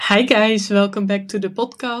Hi guys, welcome back to the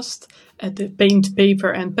podcast, at the Paint,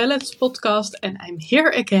 Paper and Palettes podcast, and I'm here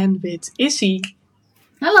again with Izzy.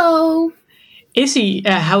 Hello. Izzy,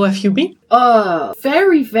 how have you been?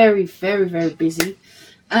 Very busy.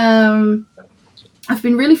 I've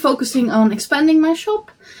been really focusing on expanding my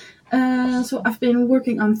shop. So I've been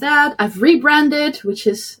working on that. I've rebranded, which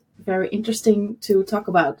is very interesting to talk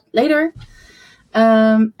about later.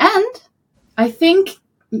 And I think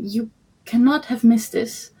you cannot have missed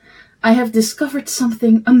this. I have discovered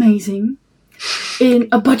something amazing in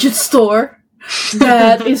a budget store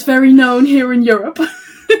that is very known here in Europe.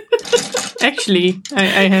 Actually,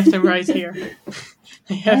 I have them right here.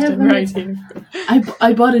 I have them right here.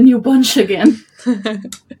 I bought a new bunch again.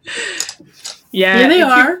 Yeah, here they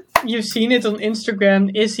are. You've seen it on Instagram.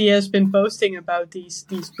 Izzy has been posting about these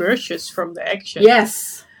brushes from the Action.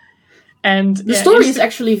 Yes. And the story is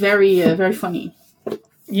actually very funny.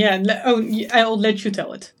 Yeah, I'll let you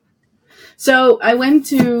tell it. So I went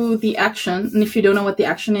to the Action, and if you don't know what the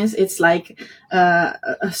Action is, it's like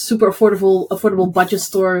a super affordable budget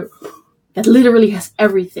store that literally has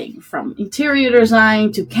everything from interior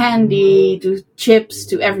design to candy to chips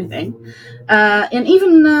to everything, and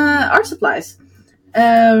even art supplies.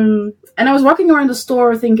 And I was walking around the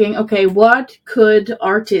store thinking, okay, what could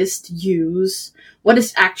artists use? What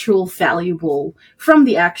is actual valuable from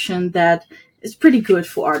the Action that is pretty good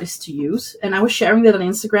for artists to use? And I was sharing that on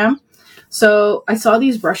Instagram. So I saw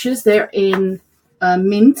these brushes. They're in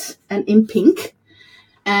mint and in pink.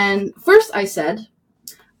 And first I said,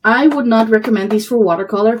 I would not recommend these for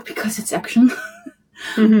watercolor because it's Action.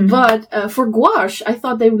 Mm-hmm. But for gouache, I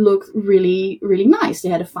thought they would look really, really nice. They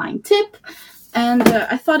had a fine tip. And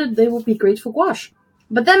I thought they would be great for gouache.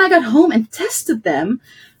 But then I got home and tested them.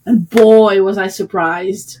 And boy, was I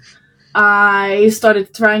surprised. I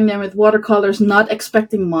started trying them with watercolors, not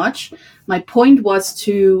expecting much. My point was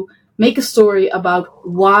to make a story about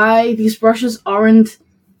why these brushes aren't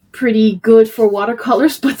pretty good for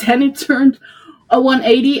watercolors, but then it turned a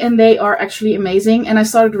 180 and they are actually amazing. And I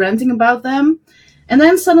started ranting about them. And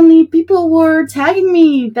then suddenly people were tagging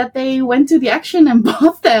me that they went to the Action and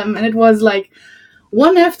bought them. And it was like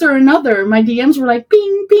one after another. My DMs were like,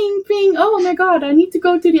 ping, ping, ping. Oh my God, I need to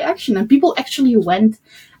go to the Action. And people actually went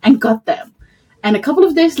and got them. And a couple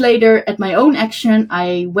of days later, at my own Action,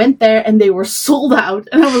 I went there and they were sold out.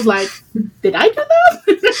 And I was like, did I do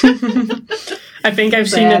that? I think I've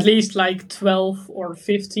seen at least like 12 or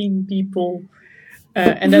 15 people.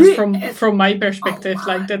 And that's from my perspective. Oh,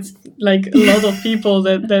 like, that's like a lot of people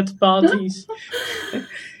that bought these.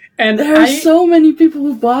 And there are so many people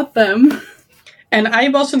who bought them. And I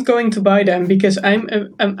wasn't going to buy them because I'm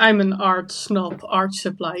an art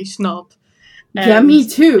supply snob. And, yeah, me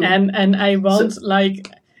too. And I want, like,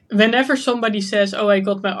 whenever somebody says, oh, I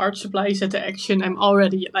got my art supplies at the Action, I'm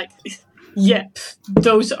already like, yep,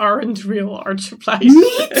 those aren't real art supplies.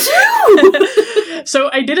 Me too! So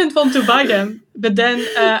I didn't want to buy them. But then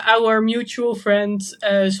our mutual friend,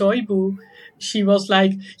 Zoibu, she was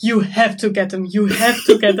like, you have to get them. You have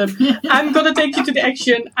to get them. I'm going to take you to the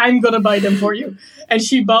Action. I'm going to buy them for you. And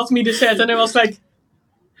she bought me the set. And I was like,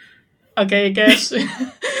 okay, I guess.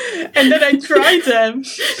 And then I tried them.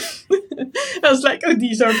 I was like, oh,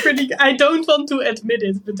 these are pretty good. I don't want to admit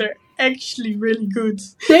it, but they're actually really good.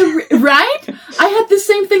 Right? I had the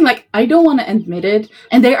same thing. Like, I don't want to admit it.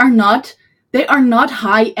 And they are not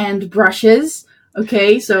high-end brushes.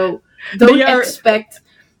 Okay, so don't expect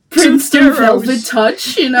Princeton Velvet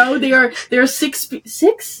Touch, you know. They are six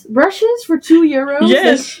brushes for €2.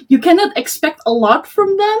 Yes. You cannot expect a lot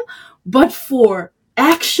from them, but for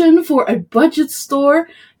Action, for a budget store,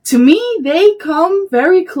 to me, they come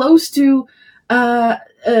very close to,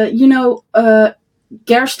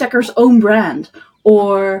 Gerstecker's own brand,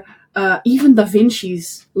 or even Da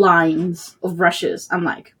Vinci's lines of brushes. I'm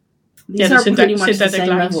like, these are pretty much the same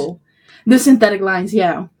level. The synthetic lines,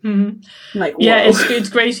 yeah. Mm-hmm. Like, whoa. Yeah, it's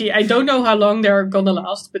crazy. I don't know how long they're gonna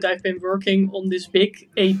last, but I've been working on this big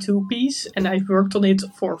A2 piece, and I've worked on it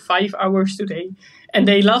for 5 hours today, and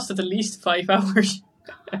they lasted at least 5 hours.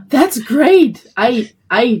 That's great. I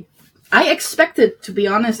expected, to be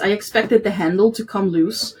honest, the handle to come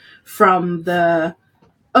loose from the...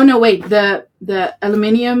 Oh, no, wait. The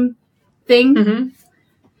aluminium thing. Mm-hmm.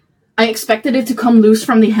 I expected it to come loose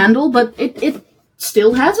from the handle, but it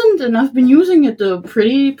still hasn't, and I've been using it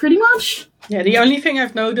pretty much. Yeah, the only thing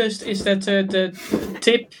I've noticed is that the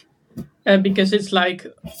tip, because it's like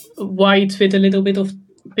white with a little bit of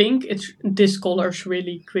pink, it discolors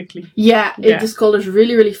really quickly. Yeah, it discolors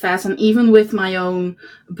really, really fast. And even with my own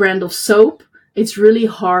brand of soap, it's really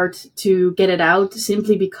hard to get it out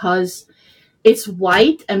simply because it's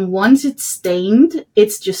white, and once it's stained,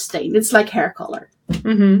 it's just stained. It's like hair color.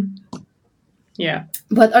 Mm-hmm. Yeah.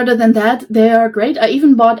 But other than that, they are great. I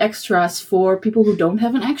even bought extras for people who don't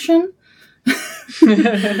have an action.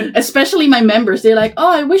 Especially my members. They're like,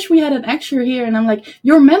 oh, I wish we had an extra here. And I'm like,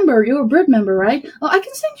 you're a member. You're a Brit member, right? Oh, I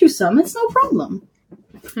can send you some. It's no problem.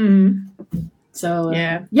 Mm-hmm. So,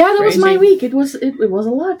 yeah, that crazy. was my week. It was a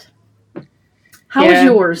lot. How was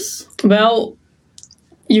yours? Well,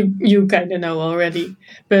 you kind of know already,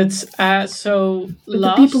 but so But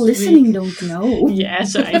last the people listening week, don't know.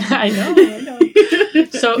 Yes, I know.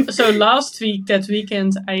 So last week, that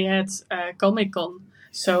weekend, I had Comic-Con.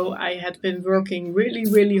 So I had been working really,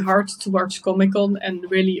 really hard towards Comic-Con and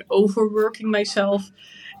really overworking myself.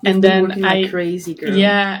 And then like crazy girl.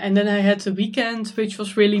 Yeah, and then I had the weekend, which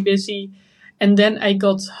was really busy. And then I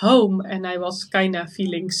got home and I was kind of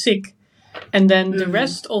feeling sick. And then the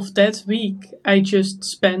rest of that week, I just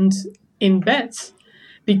spent in bed.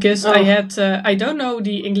 Because I had, I don't know,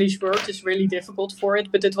 the English word is really difficult for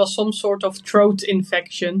it, but it was some sort of throat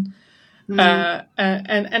infection.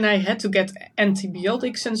 And I had to get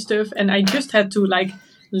antibiotics and stuff. And I just had to like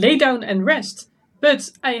lay down and rest.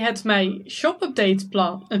 But I had my shop update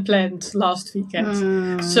planned last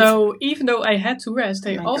weekend. So even though I had to rest,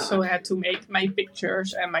 I also had to make my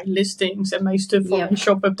pictures and my listings and my stuff for my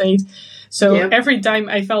shop update. So every time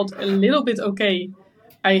I felt a little bit okay,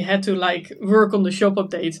 I had to like work on the shop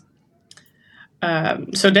update.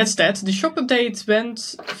 So that's that. The shop update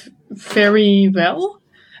went very well.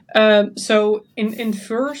 So in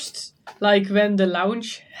first, like when the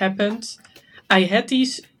launch happened, I had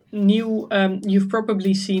these new, you've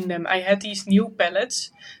probably seen them. I had these new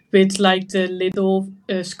palettes with like the little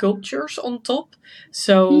sculptures on top.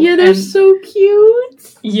 So yeah, they're so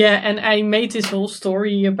cute. Yeah, and I made this whole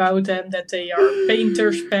story about them, that they are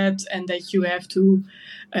painter's pet and that you have to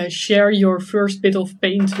share your first bit of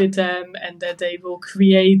paint with them, and that they will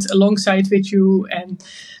create alongside with you, and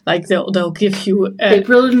like they'll give you they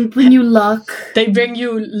bring you luck. They bring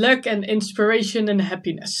you luck and inspiration and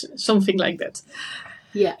happiness, something like that.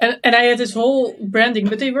 Yeah. And I had this whole branding,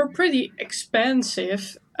 but they were pretty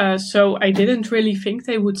expensive, so I didn't really think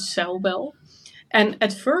they would sell well. And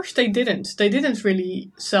at first they didn't. They didn't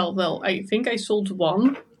really sell well. I think I sold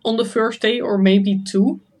one on the first day, or maybe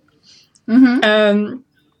two. Mm-hmm.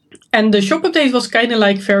 And the shop update was kind of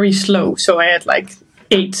like very slow. So I had like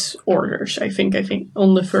 8 orders, I think,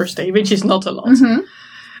 on the first day, which is not a lot. Mm-hmm.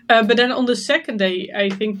 But then on the second day, I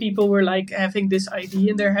think people were like having this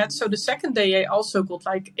idea in their head. So the second day, I also got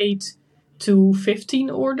like 8 to 15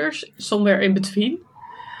 orders, somewhere in between.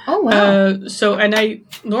 Oh, wow. So, and I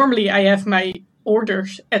have my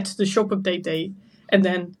orders at the shop update day, and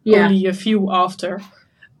then only a few after.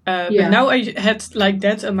 But now I had like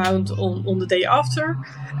that amount on the day after.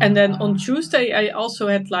 And then on Tuesday, I also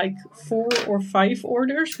had like 4 or 5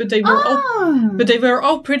 orders, but they were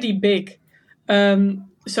all pretty big.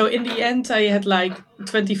 So in the end, I had like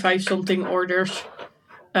 25 something orders,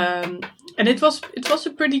 and it was a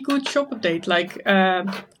pretty good shop update. Like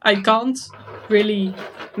I can't really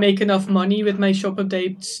make enough money with my shop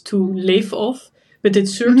updates to live off, but it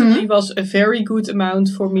certainly was a very good amount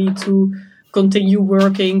for me to continue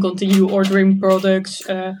working, continue ordering products,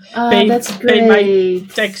 pay my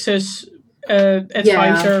taxes,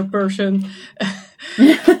 advisor person.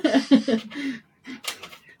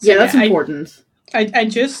 That's important. I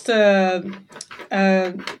just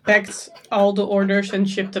packed all the orders and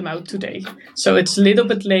shipped them out today. So it's a little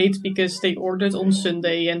bit late because they ordered on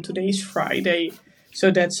Sunday and today's Friday.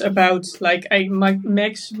 So that's about like I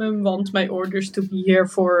maximum want my orders to be here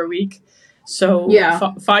for a week. So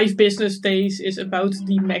 5 business days is about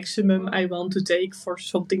the maximum I want to take for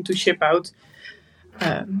something to ship out.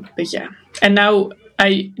 But yeah, and now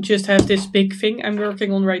I just have this big thing I'm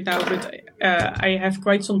working on right now, but I have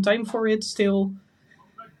quite some time for it still.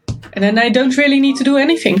 And then I don't really need to do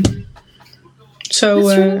anything. So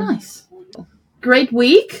that's really nice. Great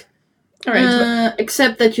week. All right.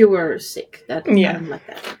 Except that you were sick. I don't like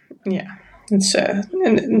that. Yeah,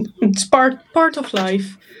 it's part of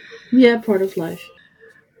life. Yeah, part of life.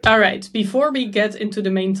 All right. Before we get into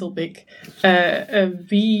the main topic,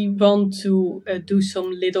 we want to do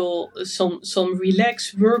some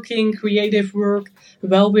relax working, creative work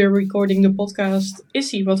while we're recording the podcast.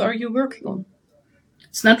 Issy, what are you working on?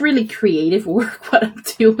 It's not really creative work what I'm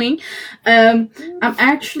doing. I'm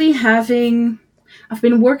actually I've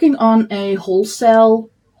been working on a wholesale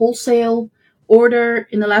order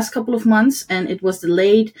in the last couple of months, and it was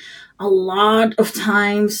delayed a lot of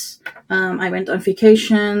times. I went on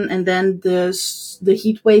vacation, and then the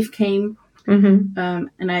heat wave came, Mm-hmm.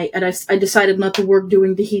 And I decided not to work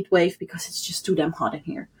during the heat wave because it's just too damn hot in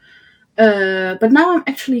here. But now I'm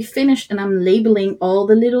actually finished and I'm labeling all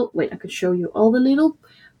the little... Wait, I could show you all the little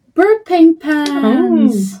bird paint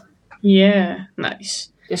pans. Oh, yeah, nice.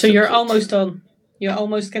 They're So so you're cute. almost done. You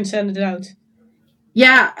almost can send it out.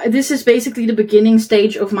 Yeah, this is basically the beginning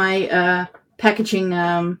stage of my packaging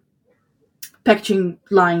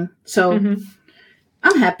line. So Mm-hmm.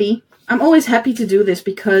 I'm happy. I'm always happy to do this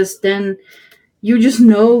because then you just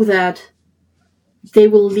know that they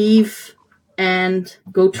will leave and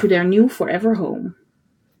go to their new forever home.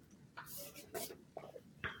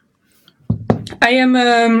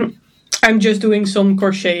 I'm just doing some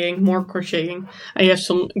crocheting, more crocheting. I have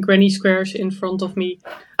some granny squares in front of me.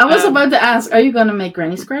 I was about to ask, are you gonna make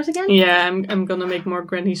granny squares again? Yeah, I'm gonna make more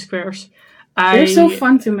granny squares. They're so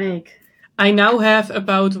fun to make. I now have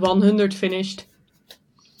about 100 finished.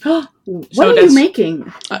 What are you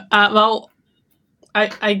making? Well,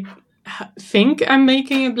 I think I'm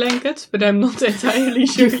making a blanket, but I'm not entirely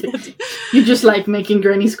sure yet. You just like making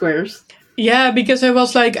granny squares. Yeah, because I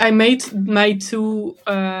was like, I made my 2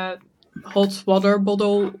 hot water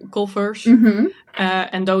bottle covers, Mm-hmm.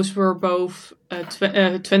 and those were both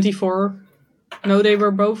 24. No, they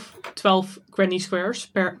were both 12 granny squares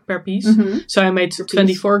per piece. Mm-hmm. So I made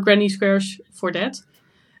 24 granny squares for that.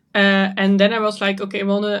 And then I was like, okay, I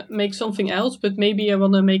want to make something else, but maybe I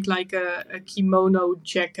want to make like a kimono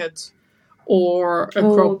jacket or a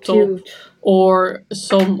crop top Cute. or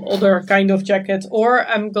some other kind of jacket, or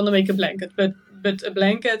I'm going to make a blanket. But a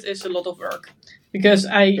blanket is a lot of work because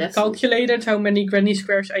I calculated how many granny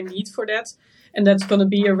squares I need for that. And that's going to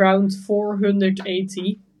be around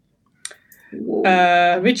 480.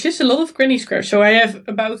 Which is a lot of granny squares. So I have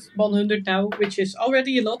about 100 now, which is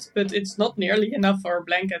already a lot, but it's not nearly enough for a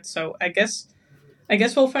blanket. So I guess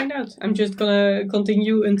we'll find out. I'm just gonna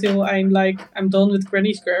continue until I'm done with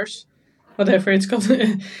granny squares. Whatever it's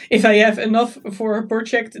gonna... If I have enough for a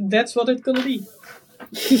project, that's what it's gonna be.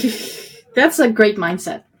 That's a great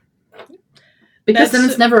mindset. Because then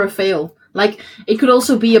it's never a fail. Like, it could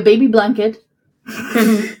also be a baby blanket.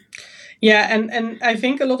 Yeah, and I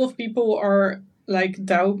think a lot of people are like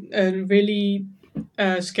really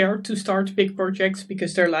scared to start big projects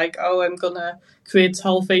because they're like, oh, I'm gonna quit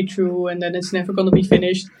halfway through and then it's never gonna be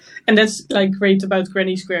finished. And that's like great about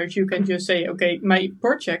granny squares. You can just say, okay, my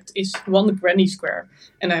project is 1 granny square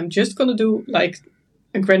and I'm just gonna do like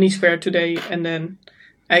a granny square today and then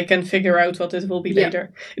I can figure out what it will be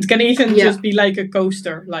later. It can even just be like a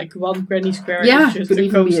coaster, like 1 granny square is just could a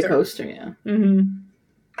even coaster. Be a coaster, yeah. Mm-hmm.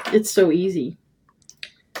 It's so easy.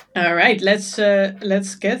 All right, let's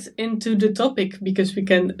get into the topic because we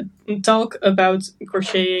can talk about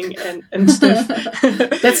crocheting and stuff.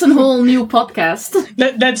 That's a whole new podcast.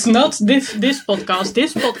 That's not this podcast.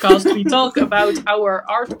 This podcast we talk about our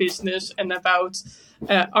art business and about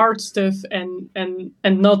art stuff and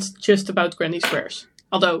not just about granny squares.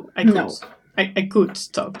 Although I could. No. I could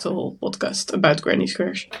talk the whole podcast about granny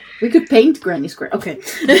squares. We could paint granny square. Okay.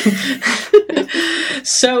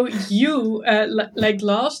 So you, like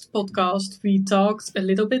last podcast, we talked a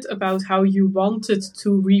little bit about how you wanted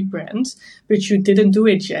to rebrand, but you didn't do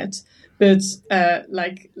it yet. But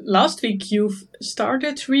like last week, you've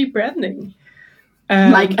started rebranding.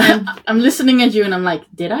 I'm listening at you and I'm like,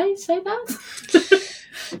 did I say that?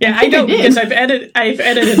 Yeah, I know because I've edited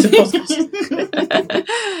the podcast.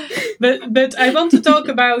 but I want to talk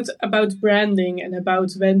about branding and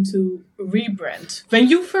about when to rebrand. When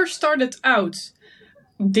you first started out,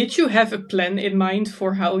 did you have a plan in mind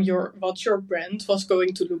for what your brand was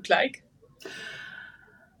going to look like?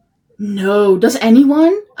 No. Does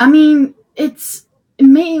anyone? I mean,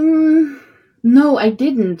 no, I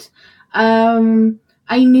didn't.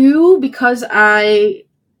 I knew because I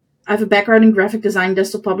have a background in graphic design,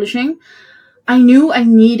 desktop publishing. I knew I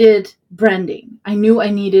needed branding. I knew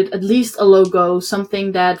I needed at least a logo,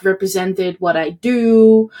 something that represented what I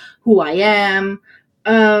do, who I am.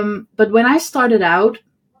 But when I started out,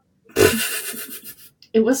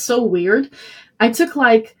 it was so weird. I took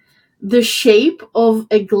like the shape of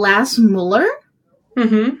a glass Muller.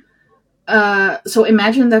 Mm-hmm. So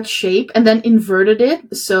imagine that shape and then inverted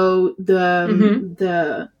it. So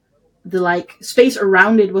the like space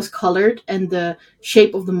around it was colored and the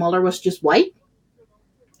shape of the Muller was just white.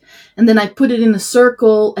 And then I put it in a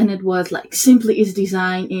circle and it was like Simply Is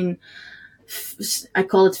Design in, I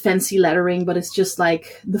call it fancy lettering, but it's just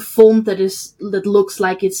like the font that looks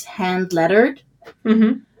like it's hand lettered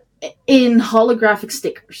in holographic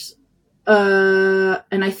stickers.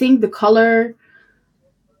 And I think the color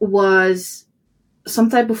was some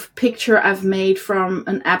type of picture I've made from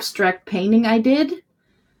an abstract painting I did.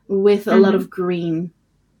 with a lot of green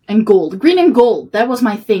and gold. Green and gold, that was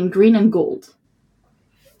my thing, green and gold.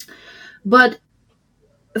 But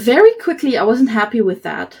very quickly, I wasn't happy with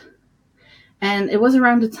that. And it was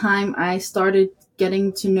around the time I started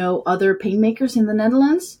getting to know other paint makers in the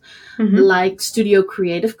Netherlands, like Studio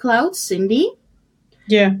Creative Cloud, Cindy.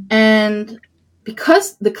 Yeah. And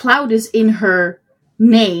because the cloud is in her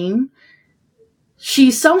name,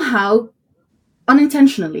 she somehow,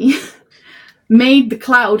 unintentionally, made the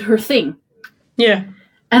cloud her thing. Yeah.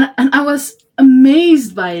 And I was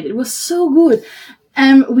amazed by it. It was so good.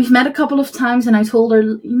 And we've met a couple of times, and I told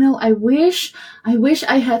her, I wish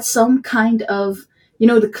I had some kind of,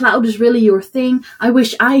 the cloud is really your thing. I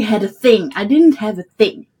wish I had a thing. I didn't have a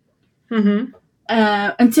thing.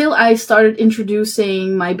 Until I started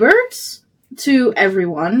introducing my birds to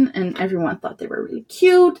everyone, and everyone thought they were really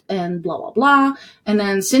cute, and blah, blah, blah. And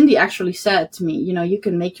then Cindy actually said to me, you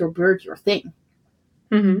can make your bird your thing.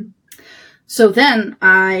 So then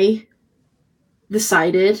I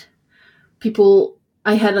decided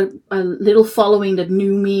I had a little following that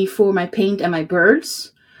knew me for my paint and my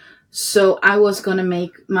birds. So I was going to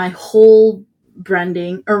make my whole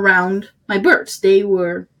branding around my birds. They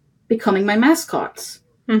were becoming my mascots.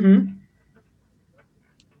 And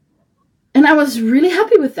I was really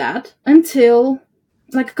happy with that until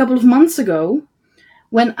like a couple of months ago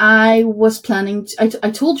when I was planning I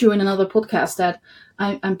told you in another podcast that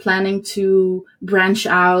I'm planning to branch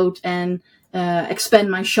out and expand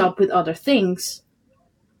my shop with other things.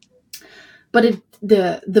 But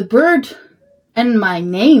the bird and my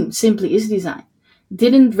name, Simply Is Design,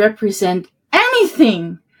 didn't represent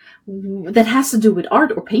anything that has to do with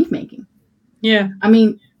art or paint making. Yeah. I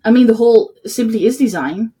mean the whole Simply Is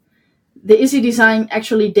Design, the Izzy design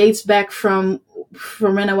actually dates back from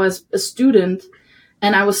when I was a student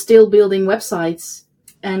and I was still building websites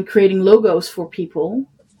and creating logos for people.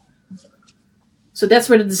 So that's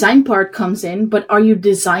where the design part comes in. But are you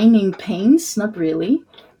designing paints? Not really.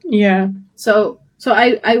 Yeah. So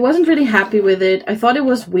I wasn't really happy with it. I thought it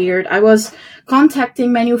was weird. I was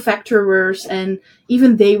contacting manufacturers and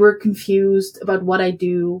even they were confused about what I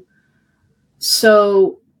do.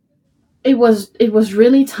 So it was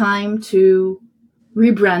really time to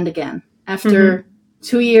rebrand again. After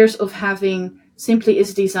 2 years of having Simply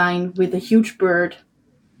Is Design with a huge bird,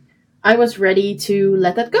 I was ready to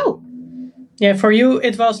let that go. Yeah, for you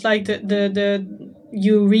it was like the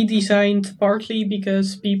you redesigned partly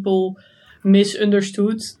because people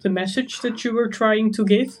misunderstood the message that you were trying to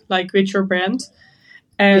give, like with your brand,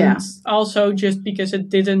 and also just because it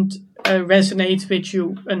didn't resonate with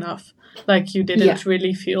you enough. Like you didn't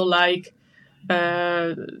really feel like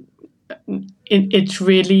it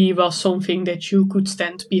really was something that you could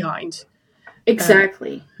stand behind.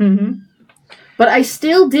 Exactly. But I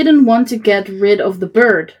still didn't want to get rid of the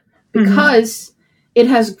bird because it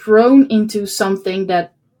has grown into something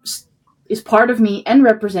that is part of me and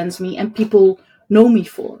represents me and people know me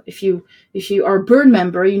for. If you are a bird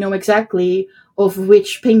member, you know exactly of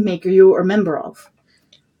which paint maker you are a member of.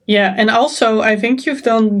 Yeah, and also I think you've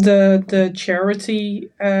done the charity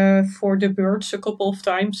for the birds a couple of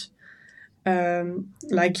times.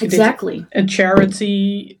 Like you did a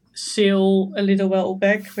charity sale a little while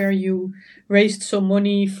back where you raised some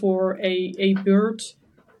money for a bird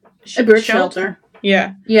shelter.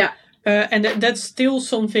 Yeah. Yeah. And that's still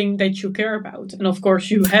something that you care about. And of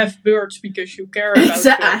course you have birds because you care about birds.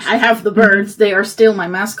 I have the birds. They are still my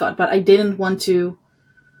mascot, but I didn't want to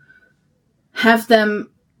have them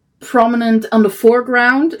prominent on the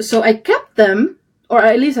foreground. So I kept them, or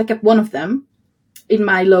at least I kept one of them in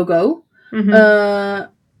my logo.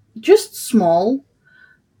 Just small,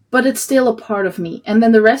 but it's still a part of me. And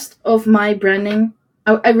then the rest of my branding,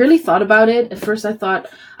 I really thought about it. At first I thought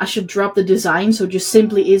I should drop the design, so just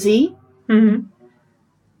Simply Izzy.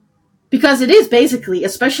 Because it is basically,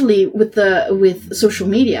 especially with social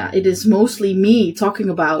media, it is mostly me talking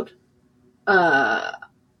about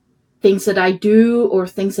things that I do or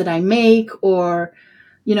things that I make or,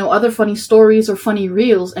 other funny stories or funny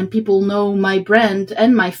reels, and people know my brand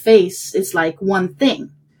and my face is like one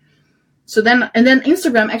thing. So then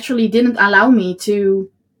Instagram actually didn't allow me to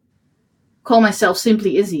call myself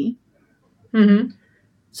Simply Izzy.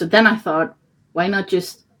 So then I thought, why not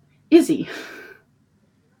just Izzy?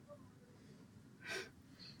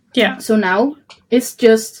 Yeah. So now it's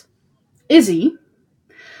just Izzy,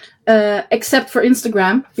 except for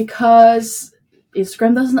Instagram, because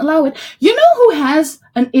Instagram doesn't allow it. You know who has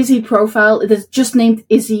an Izzy profile that's just named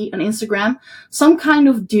Izzy on Instagram? Some kind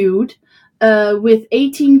of dude with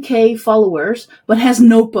 18k followers, but has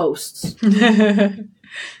no posts.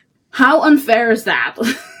 How unfair is that?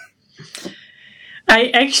 I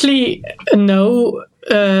actually know.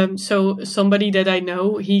 So somebody that I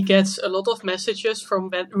know, he gets a lot of messages from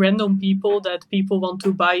random people that people want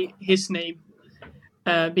to buy his name.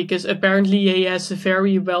 Because apparently he has a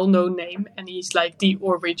very well-known name and he's like the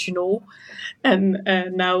original. And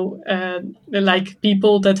now, like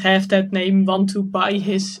people that have that name want to buy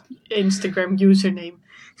his Instagram username.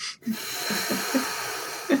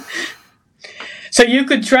 So you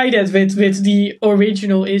could try that with the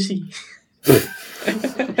original Izzy.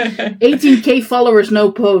 18k followers,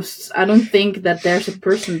 no posts. I don't think that there's a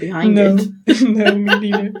person behind it. No, me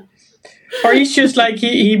neither. Or he's just like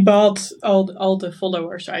he bought all the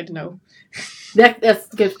followers. I don't know. That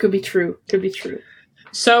could be true. Could be true.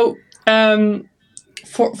 So for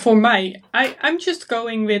I'm just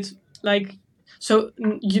going with like. So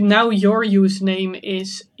now your username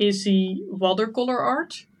is Izzy Watercolor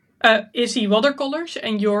Art. Izzy Watercolors,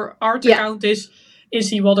 and your art account is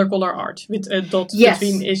Izzy Watercolor Art with a dot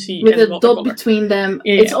between Izzy with and a Watercolor. dot between them.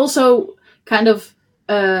 Yeah. It's also kind of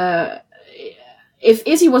if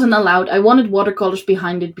Izzy wasn't allowed, I wanted watercolors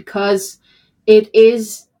behind it because it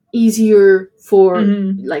is easier for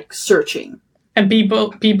like searching. And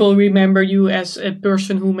people remember you as a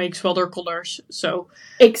person who makes watercolors. So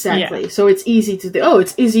exactly. Yeah. So it's easy to do. Oh,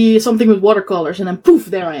 it's Izzy something with watercolors, and then poof,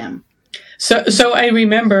 there I am. So I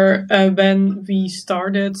remember when we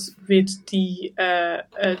started with the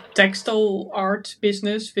textile art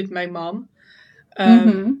business with my mom.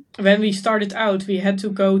 When we started out, we had to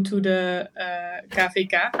go to the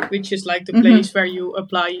KVK, which is like the place where you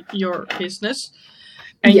apply your business.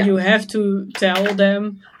 And you have to tell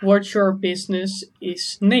them what your business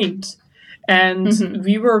is named. And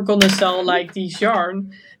we were going to sell like these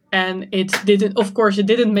yarn. And it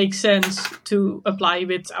didn't make sense to apply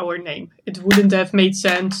with our name. It wouldn't have made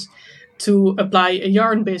sense to apply a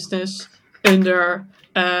yarn business under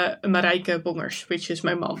Marijke Bongers, which is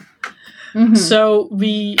my mom. So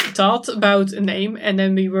we thought about a name, and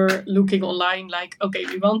then we were looking online like, okay,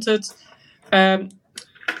 we wanted...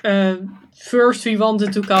 first, we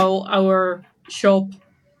wanted to call our shop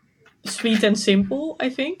Sweet and Simple, I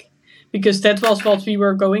think. Because that was what we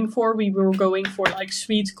were going for. We were going for like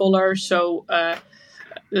sweet colors, so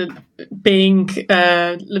pink,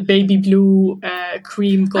 baby blue,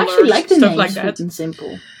 cream colors, I actually like the stuff name like Sweet that. And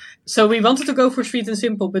Simple. So we wanted to go for Sweet and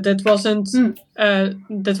Simple, but that wasn't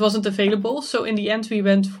available. So in the end, we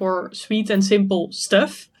went for Sweet and Simple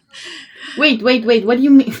Stuff. Wait. What do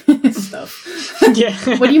you mean? Stuff. Yeah.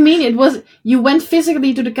 What do you mean? You went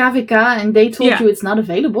physically to the KVK and they told you it's not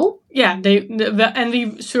available? Yeah, and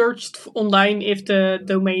we searched online if the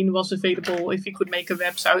domain was available, if we could make a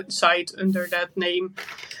website under that name.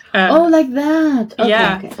 Like that. Okay,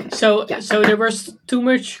 yeah. Okay. So there was too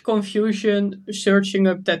much confusion searching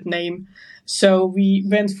up that name. So we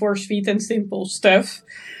went for Sweet and Simple Stuff.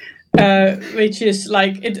 Which is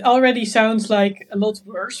like, it already sounds like a lot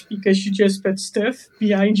worse because you just put stuff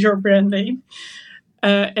behind your brand name.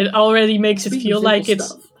 It already makes it feel like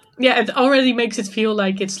it's... Yeah, it already makes it feel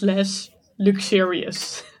like it's less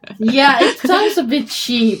luxurious. Yeah, it sounds a bit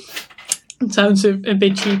cheap. It sounds a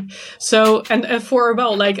bit cheap. So, and for a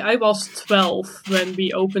while, like I was 12 when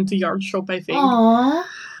we opened the yarn shop, I think. Aww.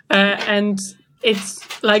 And it's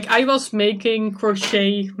like I was making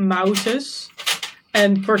crochet mouses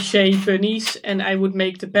and crochet bunnies, and I would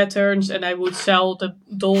make the patterns and I would sell the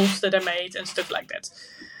dolls that I made and stuff like that.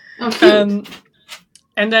 Okay.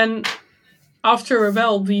 And then after a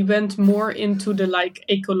while, we went more into the like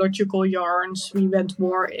ecological yarns. We went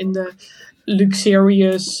more in the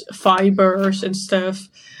luxurious fibers and stuff.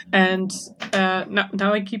 And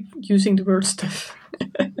now I keep using the word stuff.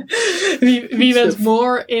 we went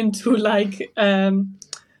more into like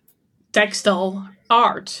textile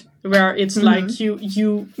art, where it's like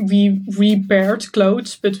we repaired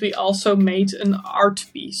clothes, but we also made an art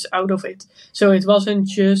piece out of it. So it wasn't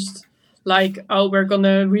just like, oh, we're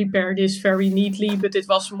gonna repair this very neatly, but it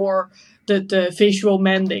was more the visual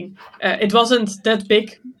mending. It wasn't that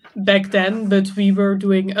big back then, but we were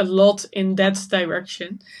doing a lot in that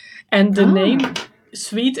direction. And the name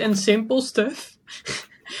Sweet and Simple Stuff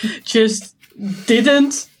just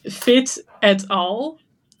didn't fit at all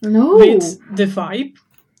with the vibe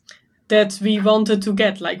that we wanted to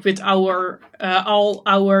get, like with our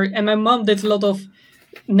and my mom did a lot of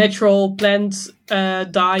natural plant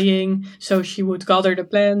dyeing, so she would gather the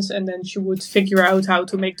plants and then she would figure out how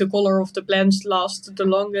to make the color of the plants last the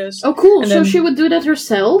longest. Oh, cool! And so then, she would do that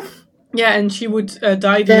herself? Yeah, and she would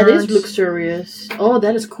dye the That yarns. is luxurious. Oh,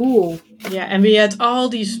 that is cool. Yeah, and we had all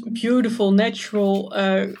these beautiful natural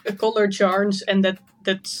colored yarns, and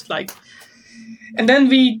that's like. And then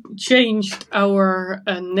we changed our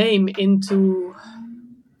name into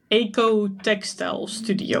Eco Textile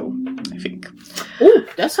Studio, I think. Oh,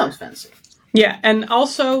 that sounds fancy. Yeah, and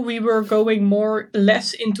also we were going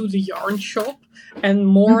less into the yarn shop and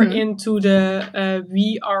more into the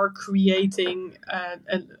we are creating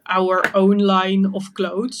our own line of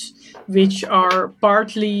clothes, which are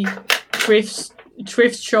partly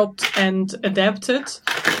thrift shopped and adapted,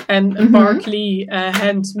 and partly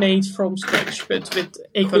handmade from scratch, but with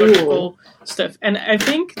ecological stuff. And I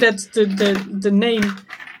think that the name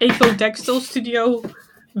Eco Textile Studio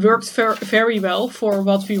worked very well for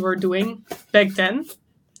what we were doing back then.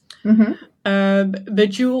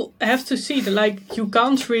 But you have to see you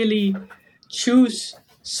can't really choose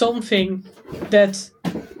something that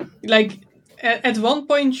at one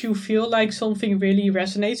point you feel like something really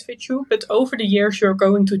resonates with you, but over the years you're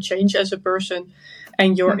going to change as a person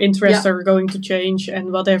and your interests are going to change,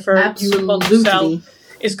 and whatever you want to sell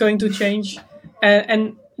is going to change.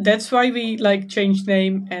 And that's why we changed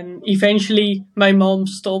name, and eventually my mom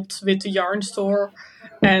stopped with the yarn store,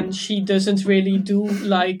 and she doesn't really do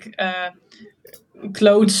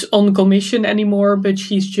clothes on commission anymore, but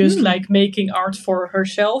she's just making art for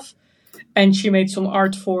herself. And she made some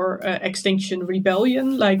art for Extinction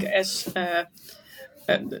Rebellion, as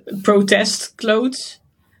protest clothes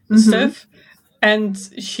and stuff. And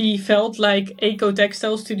she felt like Eco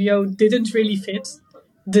Textile Studio didn't really fit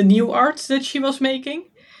the new art that she was making,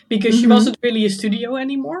 because she wasn't really a studio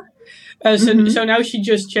anymore. So now she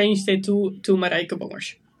just changed it to Marijke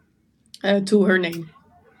Bongers, to her name.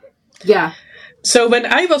 Yeah. So when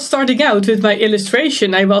I was starting out with my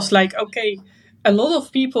illustration, I was like, okay, a lot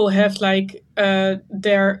of people have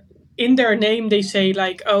in their name they say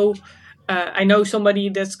I know somebody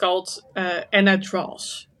that's called Anna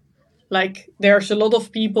Draws. There's a lot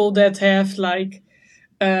of people that have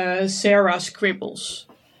Sarah Scribbles.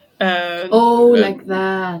 Like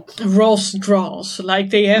that. Ross Draws.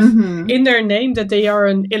 They have in their name that they are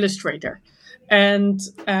an illustrator. And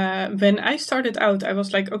when I started out, I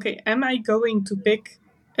was like, okay, am I going to pick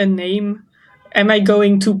a name? Am I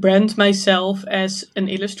going to brand myself as an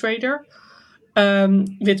illustrator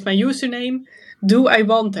with my username? Do I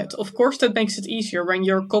want that? Of course, that makes it easier when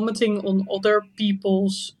you're commenting on other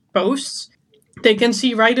people's posts. They can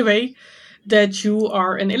see right away that you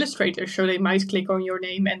are an illustrator, so they might click on your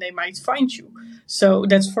name and they might find you. So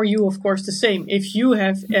that's for you, of course, the same. If you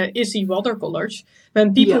have Izzy Watercolors,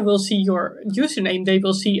 when people will see your username, they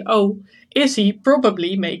will see, oh, Izzy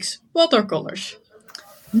probably makes watercolors.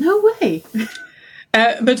 No way.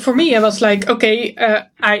 But for me, I was like, okay,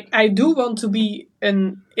 I do want to be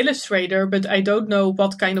an illustrator, but I don't know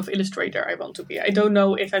what kind of illustrator I want to be. I don't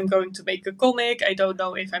know if I'm going to make a comic. I don't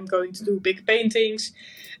know if I'm going to do big paintings.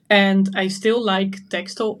 And I still like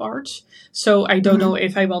textile arts. So I don't know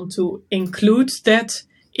if I want to include that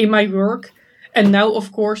in my work. And now,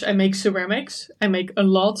 of course, I make ceramics. I make a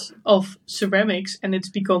lot of ceramics, and it's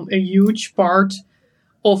become a huge part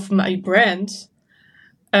of my brand.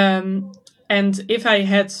 And if I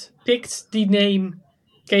had picked the name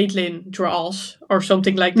Caitlin Draws or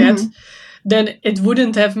something like that, then it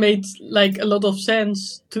wouldn't have made a lot of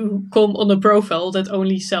sense to come on a profile that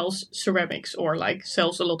only sells ceramics or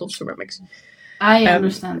sells a lot of ceramics. I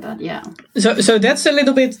understand that, yeah. So that's a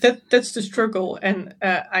little bit that's the struggle, and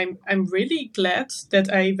I'm really glad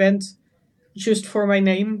that I went just for my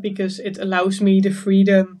name, because it allows me the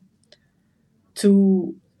freedom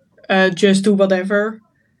to just do whatever.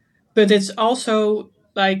 But it's also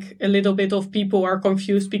a little bit of people are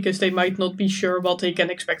confused because they might not be sure what they can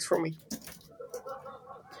expect from me.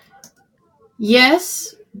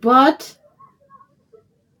 Yes, but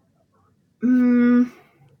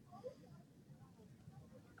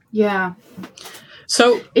yeah.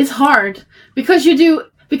 So it's hard because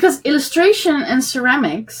illustration and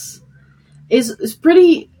ceramics is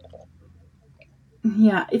pretty.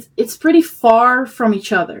 Yeah, it's pretty far from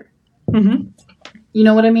each other. You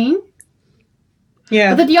know what I mean?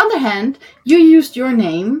 Yeah. But on the other hand, you used your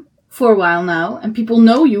name for a while now, and people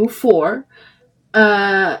know you for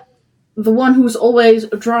the one who's always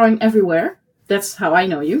drawing everywhere. That's how I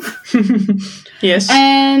know you. Yes.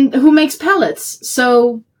 And who makes palettes.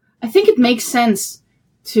 So I think it makes sense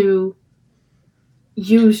to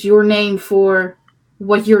use your name for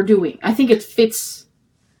what you're doing. I think it fits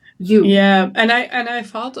you. Yeah, and I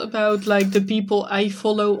thought about the people I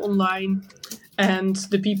follow online and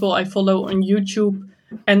the people I follow on YouTube.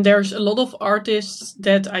 And there's a lot of artists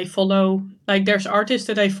that I follow. There's artists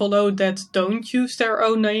that I follow that don't use their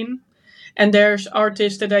own name. And there's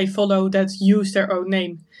artists that I follow that use their own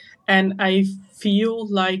name. And I feel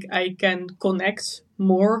like I can connect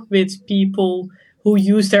more with people who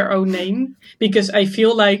use their own name, because I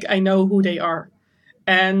feel like I know who they are.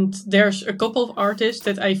 And there's a couple of artists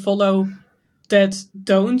that I follow that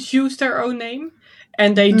don't use their own name.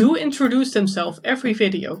 And they do introduce themselves every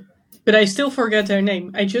video. But I still forget their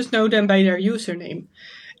name. I just know them by their username.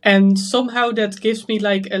 And somehow that gives me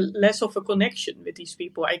like a less of a connection with these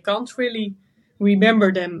people. I can't really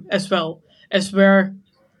remember them as well as where,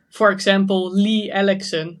 for example, Lee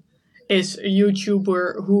Alexson is a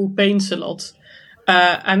YouTuber who paints a lot.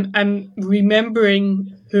 I'm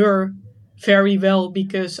remembering her very well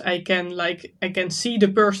because I can see the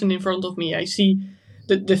person in front of me. I see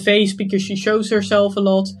the face because she shows herself a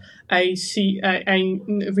lot. I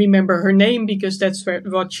remember her name because that's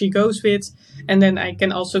what she goes with. And then I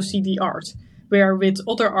can also see the art. Where with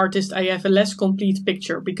other artists, I have a less complete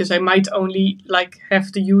picture because I might only like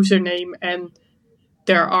have the username and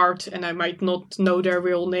their art, and I might not know their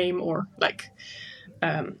real name or like.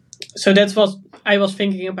 So that's what I was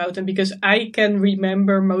thinking about. And because I can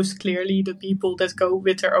remember most clearly the people that go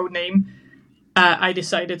with their own name, I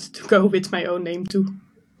decided to go with my own name too.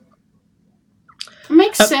 It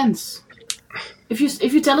makes sense. If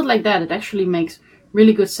you tell it like that, it actually makes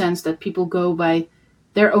really good sense that people go by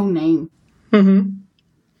their own name. Mm-hmm.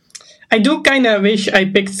 I do kind of wish I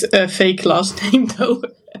picked a fake last name though.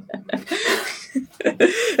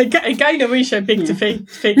 I kind of wish I picked a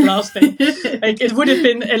fake last name. Like it would have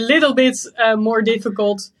been a little bit more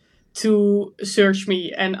difficult to search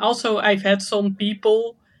me. And also I've had some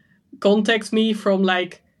people contact me from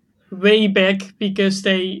like way back because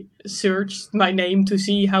they searched my name to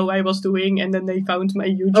see how I was doing, and then they found my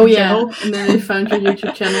YouTube channel. And then they found your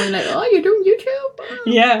YouTube channel and like, oh, you're doing YouTube?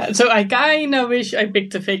 Yeah, so I kind of wish I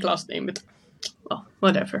picked a fake last name, but well,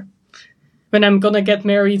 whatever. When I'm gonna get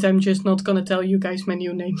married, I'm just not gonna tell you guys my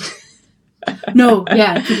new name. No,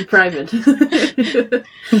 yeah, keep it private.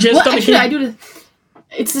 Just well, actually, I do this.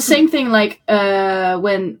 It's the same thing. Like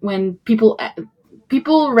when people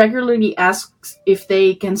regularly ask if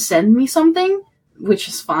they can send me something, which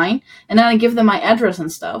is fine, and then I give them my address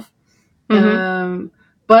and stuff. Mm-hmm.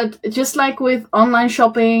 But just like with online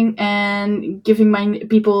shopping and giving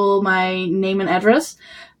people my name and address,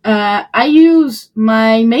 I use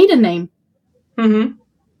my maiden name. Mm-hmm.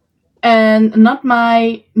 And not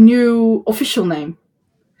my new official name.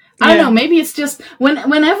 I don't know, maybe it's just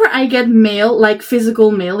whenever I get mail, like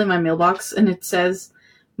physical mail in my mailbox, and it says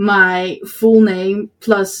my full name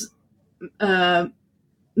plus my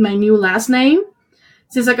new last name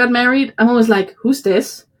since I got married, I'm always like, who's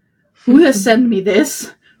this? Who has sent me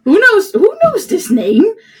this? Who knows this name?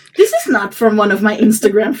 This is not from one of my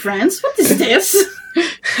Instagram friends. What is this?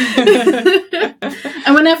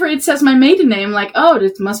 And whenever it says my maiden name, like, oh,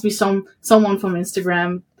 this must be someone from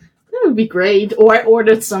Instagram. That would be great. Or I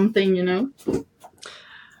ordered something, you know.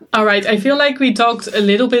 All right, I feel like we talked a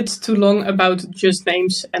little bit too long about just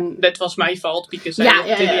names, and that was my fault because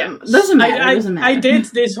Doesn't matter. I did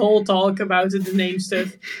this whole talk about the name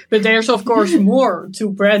stuff, but there's of course more to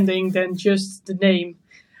branding than just the name.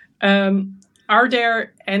 Are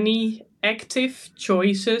there any active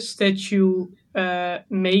choices that you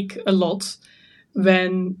make a lot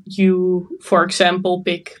when you, for example,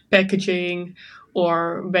 pick packaging,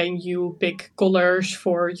 or when you pick colors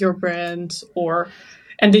for your brand,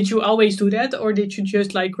 and did you always do that, or did you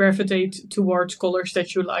just like gravitate towards colors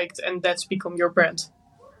that you liked and that's become your brand?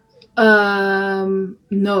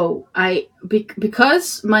 No,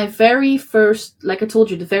 because my very first, like I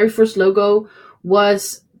told you, the very first logo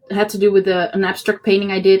had to do with an abstract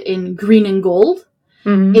painting I did in green and gold.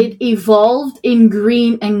 Mm-hmm. It evolved in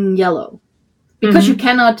green and yellow because you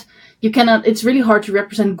cannot, it's really hard to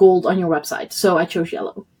represent gold on your website. So I chose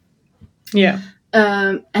yellow. Yeah.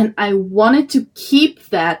 And I wanted to keep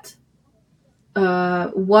that,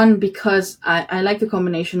 one, because I like the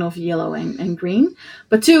combination of yellow and green,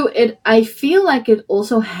 but two, I feel like it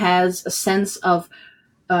also has a sense of,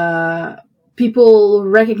 people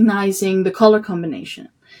recognizing the color combination.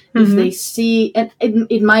 If they see, and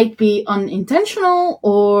it might be unintentional,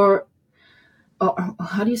 or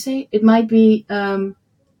how do you say? It might be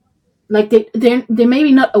like they may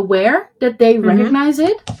be not aware that they recognize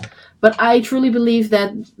it, but I truly believe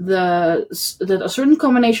that that a certain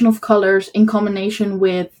combination of colors in combination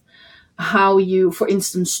with how you, for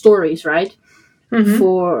instance, stories, right? Mm-hmm.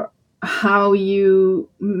 For how you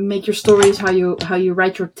make your stories, how you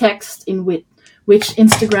write your text in which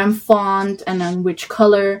Instagram font and then which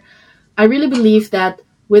color. I really believe that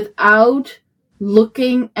without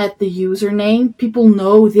looking at the username, people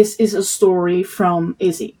know this is a story from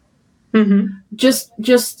Izzy. Mm-hmm.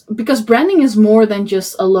 Just because branding is more than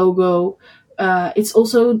just a logo. It's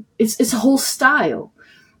also, it's a whole style.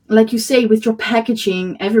 Like you say, with your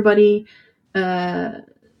packaging, everybody,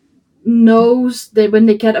 knows that when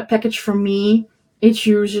they get a package from me, it's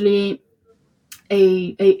usually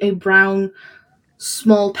a brown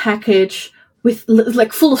small package with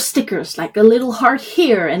like full of stickers, like a little heart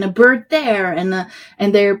here and a bird there,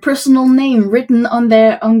 and their personal name written on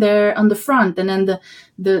the front, and then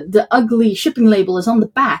the ugly shipping label is on the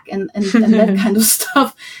back, and that kind of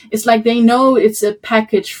stuff. It's like they know it's a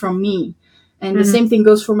package from me. And the same thing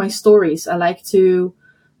goes for my stories. I like to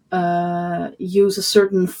use a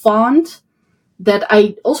certain font that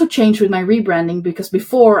I also changed with my rebranding, because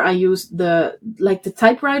before I used the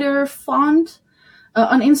typewriter font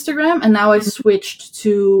on Instagram, and now I switched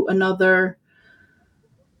to another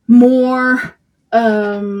more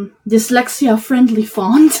dyslexia friendly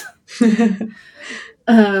font.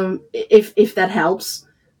 If that helps.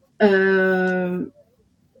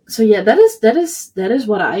 So yeah, that is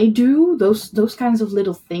what I do. Those kinds of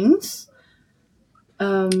little things.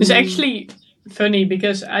 It's actually funny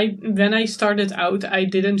because when I started out, I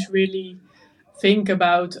didn't really think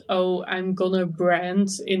about, I'm gonna brand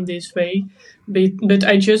in this way, but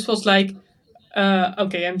I just was like,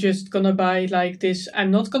 okay, I'm just gonna buy like this. I'm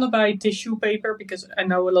not gonna buy tissue paper, because I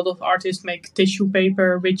know a lot of artists make tissue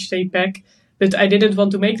paper which they pack, but I didn't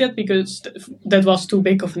want to make that because that was too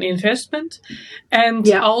big of an investment.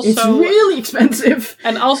 And also, it's really expensive.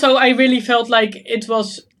 And also I really felt like it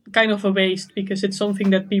was kind of a waste, because it's something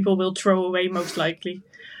that people will throw away most likely.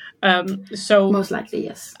 So most likely,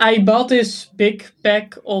 yes. I bought this big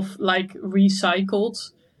pack of like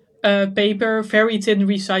recycled paper, very thin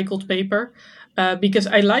recycled paper, because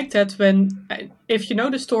I like that if you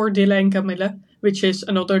know the store Dille en Camille, which is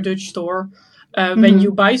another Dutch store, when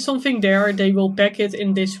you buy something there, they will pack it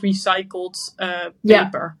in this recycled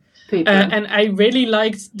paper. And I really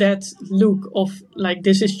liked that look of like,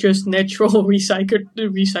 this is just natural recycled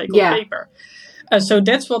paper. So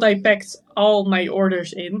that's what I packed all my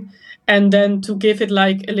orders in. And then to give it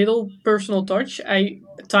like a little personal touch, I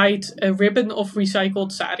tied a ribbon of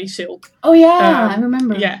recycled sari silk. Oh yeah, I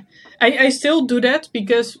remember. Yeah, I still do that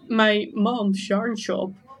because my mom's yarn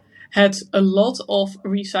shop had a lot of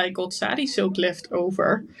recycled sari silk left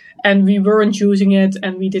over. And we weren't using it,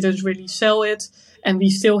 and we didn't really sell it. And we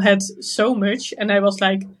still had so much. And I was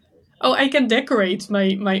like, I can decorate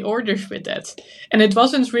my orders with that. And it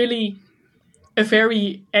wasn't really a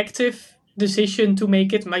very active decision to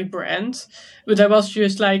make it my brand, but I was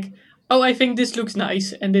just like, I think this looks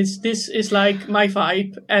nice, and this is like my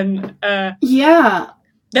vibe, and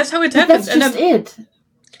that's how it happened. That's just it.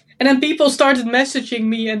 And then people started messaging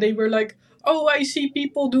me, and they were like, I see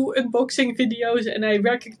people do unboxing videos, and I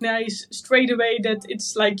recognize straight away that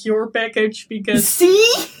it's like your package, because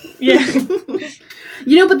yeah.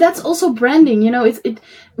 But that's also branding. It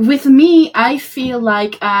with me, I feel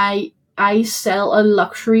like I sell a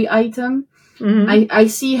luxury item. Mm-hmm. I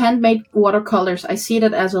see handmade watercolors. I see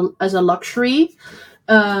that as a luxury.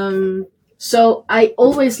 So I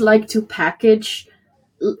always like to package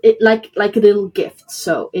it like a little gift.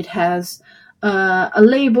 So it has a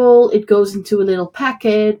label. It goes into a little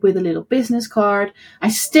packet with a little business card. I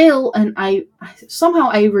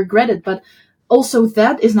somehow regret it, but also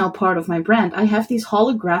that is now part of my brand. I have these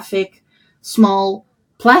holographic small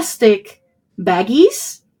plastic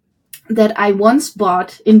baggies that I once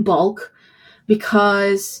bought in bulk,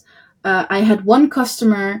 because I had one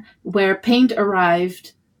customer where paint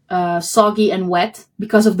arrived soggy and wet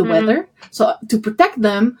because of the weather. So to protect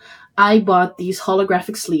them, I bought these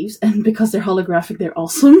holographic sleeves, and because they're holographic, they're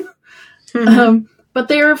awesome. But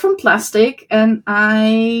they're from plastic, and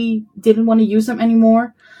I didn't want to use them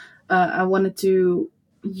anymore. I wanted to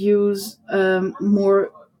use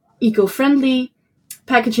more eco-friendly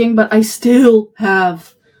packaging, but I still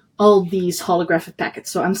have all these holographic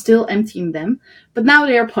packets, so I'm still emptying them. But now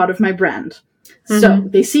they are part of my brand. So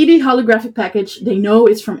they see the holographic package, they know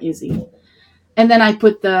it's from Izzy. And then I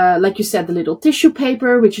put like you said, the little tissue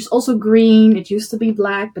paper, which is also green. It used to be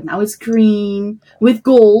black, but now it's green with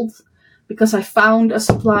gold, because I found a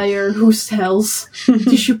supplier who sells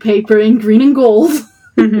tissue paper in green and gold.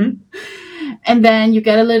 And then you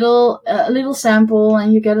get a little sample,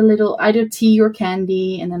 and you get a little either tea or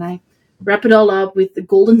candy, and then I wrap it all up with the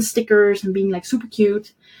golden stickers and being like super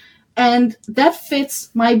cute. And that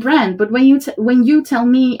fits my brand. But when you tell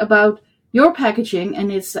me about your packaging,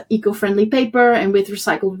 and it's eco-friendly paper and with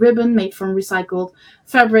recycled ribbon made from recycled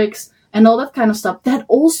fabrics and all that kind of stuff, that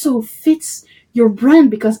also fits your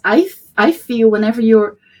brand, because I feel whenever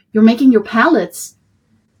you're making your palettes,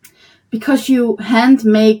 because you hand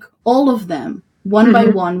make all of them one by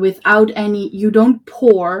one without you don't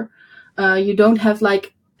pour, you don't have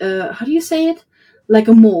like, how do you say it? Like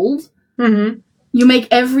a mold. You make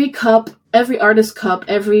every cup every artist cup,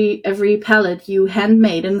 every palette you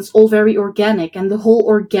handmade, and it's all very organic, and the whole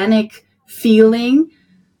organic feeling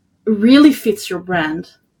really fits your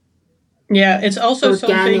brand. Yeah, it's also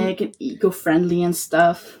Organic something, and eco-friendly and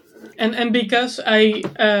stuff. and because I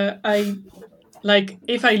like,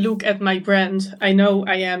 if I look at my brand, I know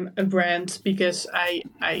I am a brand because I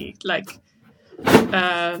like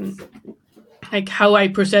how I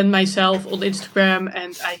present myself on Instagram,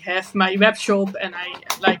 and I have my web shop, and I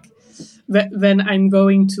like when I'm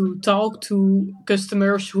going to talk to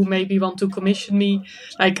customers who maybe want to commission me,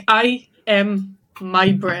 like I am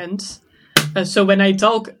my brand. So when I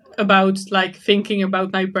talk about like thinking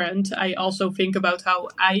about my brand, I also think about how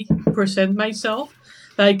I present myself,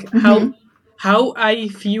 like how I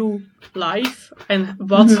view life, and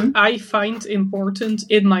what I find important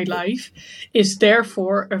in my life is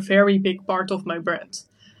therefore a very big part of my brand.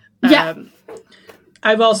 Yeah.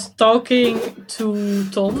 I was talking to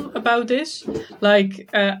Tom about this. Like,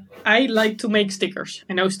 I like to make stickers.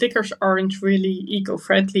 I know stickers aren't really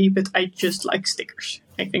eco-friendly, but I just like stickers.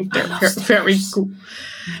 I think they're very cool.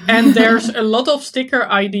 And there's a lot of sticker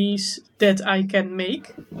ideas that I can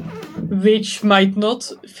make, which might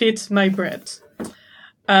not fit my brand.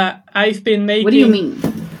 I've been making... What do you mean?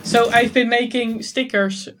 So I've been making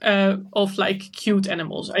stickers of like cute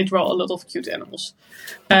animals. I draw a lot of cute animals.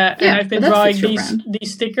 And I've been drawing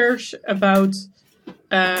these stickers about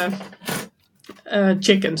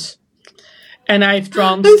chickens. And I've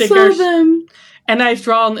drawn stickers. Saw them. And I've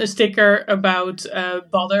drawn a sticker about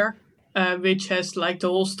Butter, which has like the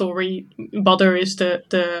whole story. Butter is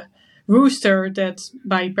the rooster that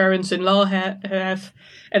my parents-in-law have.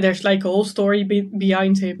 And there's like a whole story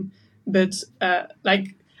behind him. But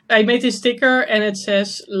like, I made this sticker and it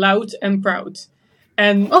says loud and proud.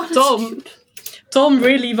 And Tom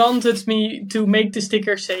really wanted me to make the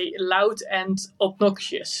sticker say loud and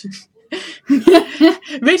obnoxious.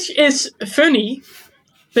 Which is funny,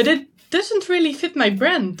 but it doesn't really fit my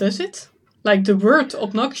brand, does it? Like the word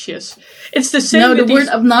obnoxious. It's the same. No, the word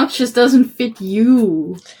obnoxious doesn't fit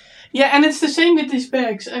you. Yeah, and it's the same with these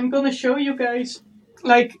bags. I'm gonna show you guys.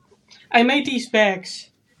 Like, I made these bags.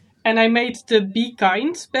 And I made the Be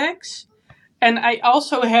Kind bags. And I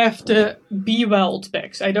also have the Be Wild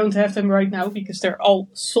bags. I don't have them right now because they're all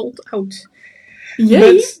sold out.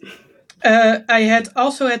 Yay! But I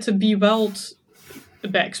also had the Be Wild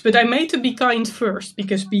bags. But I made the Be Kind first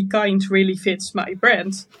because Be Kind really fits my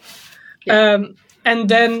brand. Yeah. And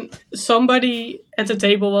then somebody at the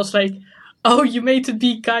table was like, oh, you made the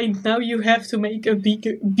Be Kind. Now you have to make a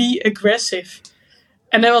Be Aggressive.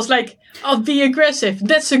 And I was like, I'll be aggressive.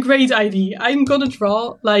 That's a great idea. I'm gonna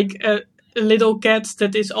draw like a little cat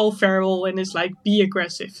that is all feral and is like, be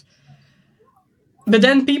aggressive. But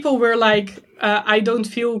then people were like, I don't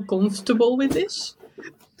feel comfortable with this.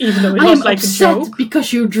 Even though it was like a joke.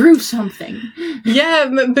 Because you drew something. Yeah,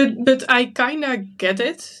 but I kinda get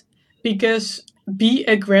it. Because be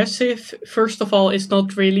aggressive, first of all, is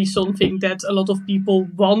not really something that a lot of people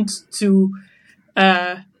want to...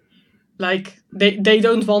 like, they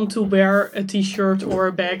don't want to wear a t-shirt or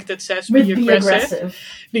a bag that says be aggressive.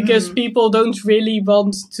 Because people don't really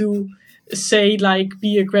want to say, like,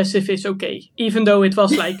 be aggressive is okay. Even though it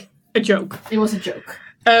was, like, a joke. It was a joke.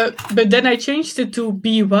 But then I changed it to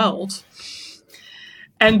Be Wild.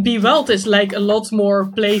 And Be Wild is, like, a lot more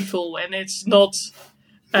playful. And it's not,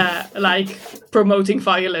 like, promoting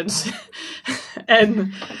violence.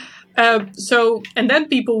 And and then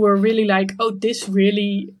people were really like, oh, this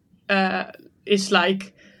really... is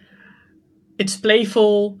like, it's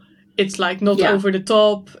playful, it's like not over the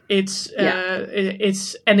top, it's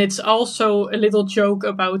also a little joke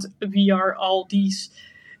about we are all these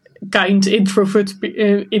kind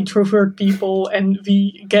introvert people and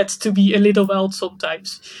we get to be a little wild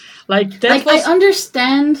sometimes. Like that was...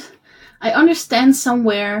 I understand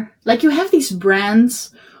somewhere, like you have these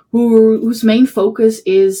brands whose main focus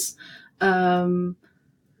is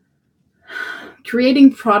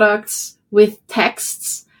creating products with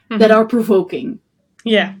texts that are provoking.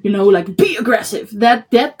 Yeah. You know, like, be aggressive.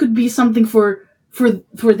 That could be something for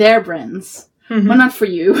their brands, but not for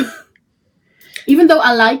you. Even though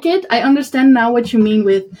I like it, I understand now what you mean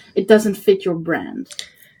with it doesn't fit your brand.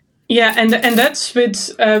 Yeah, and that's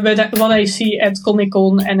with what I see at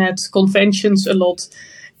Comic-Con and at conventions a lot.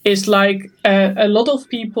 Is like a lot of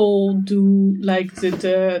people do like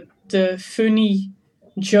the funny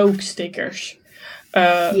joke stickers.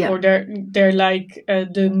 Or they're like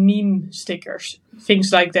the meme stickers,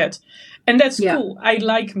 things like that. And that's cool. I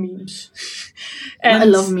like memes. And I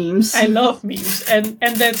love memes. I love memes. And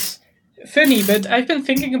that's funny, but I've been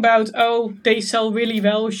thinking about, oh, they sell really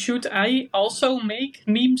well. Should I also make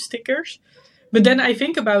meme stickers? But then I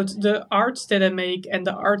think about the arts that I make and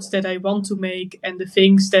the arts that I want to make and the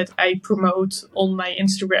things that I promote on my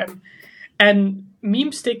Instagram. And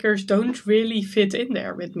meme stickers don't really fit in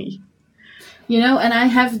there with me. And I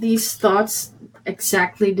have these thoughts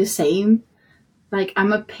exactly the same. Like,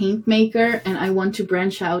 I'm a paint maker and I want to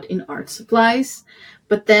branch out in art supplies.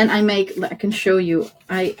 But then I can show you.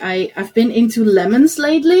 I've been into lemons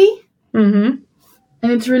lately. Mm-hmm.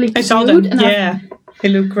 And it's really cute. I saw them, yeah. They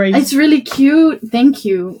look great. It's really cute. Thank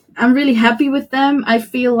you. I'm really happy with them. I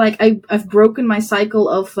feel like I've broken my cycle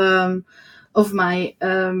of my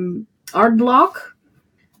art block.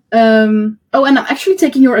 And I'm actually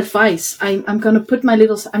taking your advice. I'm gonna put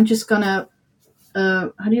I'm just gonna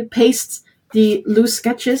paste the loose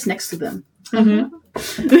sketches next to them. Mm-hmm.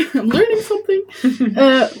 I'm learning something.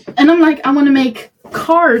 And I'm like, I want to make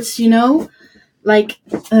cards, like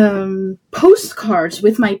postcards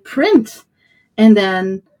with my print, and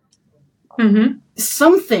then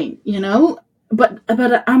something, But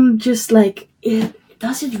I'm just like,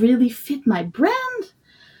 does it really fit my brand?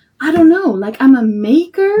 I don't know. Like, I'm a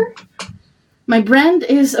maker. My brand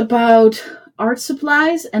is about art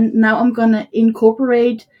supplies, and now I'm gonna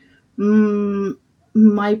incorporate my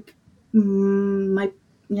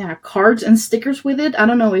cards and stickers with it. I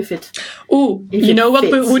don't know if it. Ooh, you know what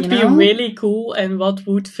fits, would be really cool and what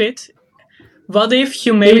would fit? What if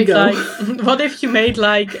you made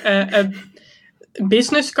like a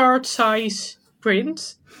business card size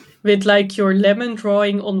print with like your lemon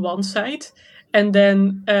drawing on one side and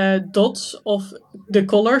then dots of the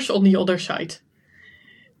colors on the other side.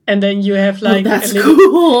 And then you have like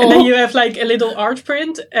cool. And then you have like a little art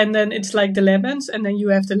print, and then it's like the lemons, and then you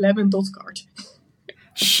have the lemon dot card.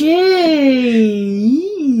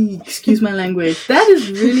 Excuse my language. That is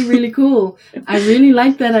really, really cool. I really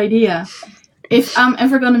like that idea. If I'm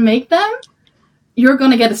ever gonna make them, you're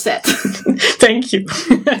gonna get a set. Thank you.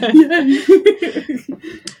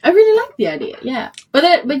 I really like the idea. Yeah,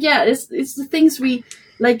 but yeah, it's the things we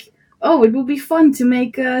like. Oh, it would be fun to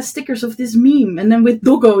make stickers of this meme, and then with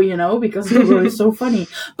Doggo, because Doggo is so funny.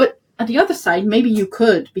 But at the other side, maybe you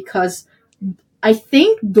could, because I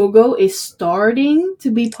think Doggo is starting to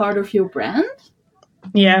be part of your brand.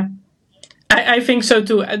 Yeah, I think so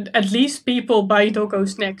too. At least people buy Doggo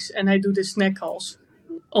snacks, and I do the snack hauls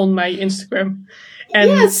on my Instagram. And,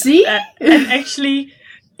 yeah, see? And actually,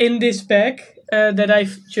 in this bag that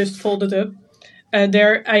I've just folded up,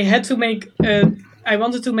 I had to make... I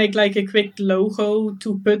wanted to make like a quick logo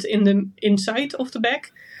to put in the inside of the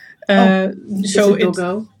bag. So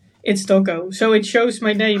it's Doggo. So it shows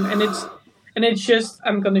my name, and it's just,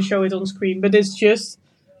 I'm gonna show it on screen, but it's just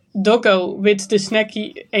Doggo with the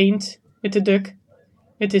snacky ain't with the duck,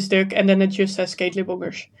 with his duck, and then it just says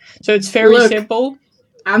Ketelbongers. So it's very simple.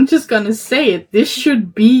 I'm just gonna say it. This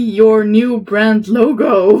should be your new brand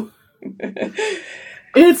logo.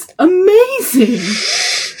 It's amazing.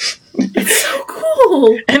 It's so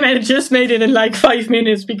cool. And I just made it in like 5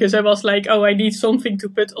 minutes because I was like, oh, I need something to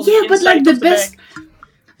put on the inside but like of the bag.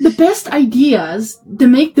 The best ideas that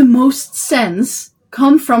make the most sense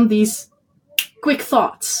come from these quick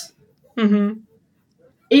thoughts. Mm-hmm.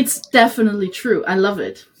 It's definitely true. I love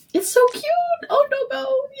it. It's so cute. Oh, Doggo.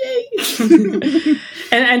 Yay.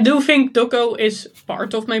 And I do think Doggo is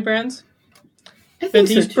part of my brand. I think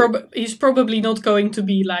he's probably not going to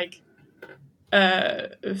be like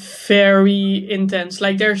very intense.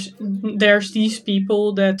 Like there's these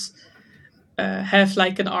people that have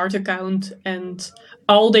like an art account, and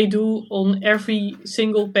all they do on every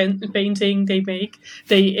single painting they make,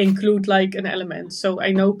 they include like an element. So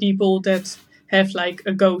I know people that have like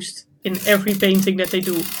a ghost in every painting that they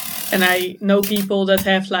do, and I know people that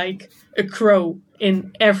have like a crow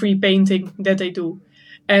in every painting that they do.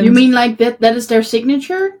 And you mean like that is their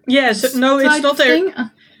signature? Yes. No, it's not their thing?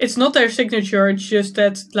 It's not their signature. It's just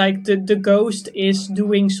that like the ghost is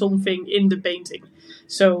doing something in the painting.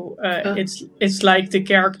 So it's like the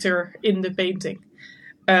character in the painting.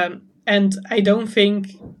 And I don't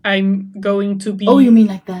think I'm going to be... Oh, you mean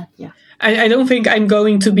like that? Yeah. I don't think I'm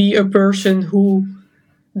going to be a person who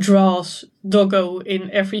draws Doggo in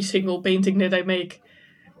every single painting that I make.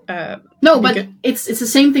 No, but it's the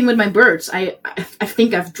same thing with my birds. I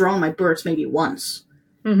think I've drawn my birds maybe once.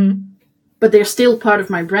 Mm-hmm. But they're still part of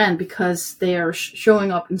my brand because they are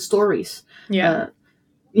showing up in stories. Yeah.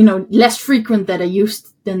 Less frequent than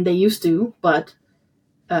they used to, but...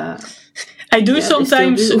 I do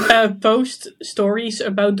sometimes post stories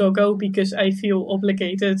about Doggo because I feel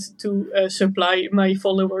obligated to supply my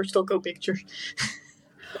followers Doggo pictures.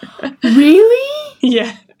 Really?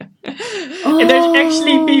 Yeah. And there's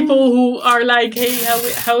actually people who are like, hey,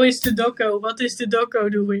 how is the Doko? What is the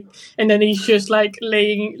Doko doing? And then he's just like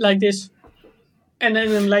laying like this. And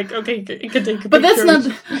then I'm like, okay, you can take a But picture. that's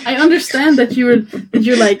not. I understand that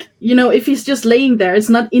you're like, if he's just laying there, it's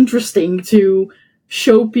not interesting to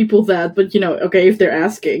show people that. But okay, if they're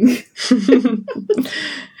asking.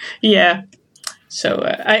 Yeah. So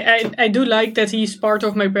I do like that he's part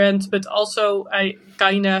of my brand, but also I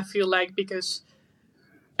kinda feel like because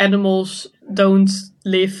animals don't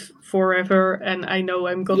live forever, and I know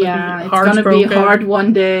I'm gonna be heartbroken. It's gonna be hard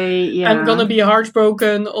one day. Yeah, I'm gonna be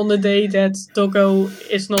heartbroken on the day that Doggo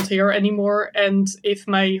is not here anymore, and if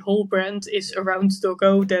my whole brand is around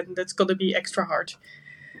Doggo, then that's gonna be extra hard.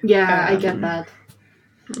 Yeah, I get that.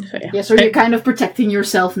 So you're kind of protecting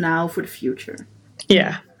yourself now for the future.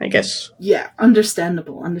 Yeah, I guess. Yeah,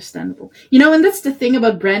 understandable. And that's the thing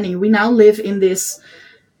about branding. We now live in this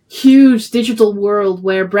huge digital world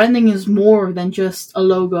where branding is more than just a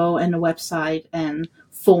logo and a website and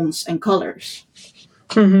fonts and colors.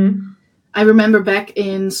 Mm-hmm. I remember back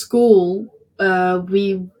in school,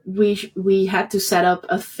 we had to set up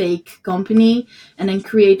a fake company and then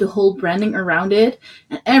create the whole branding around it,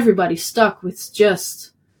 and everybody stuck with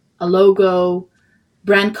just a logo,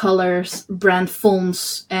 brand colors, brand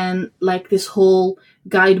fonts, and like this whole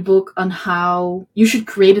guidebook on how you should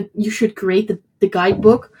create it. You should create the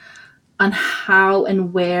guidebook on how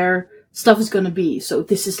and where stuff is going to be. So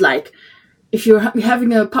this is like, if you're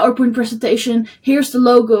having a PowerPoint presentation, here's the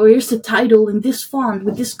logo, here's the title in this font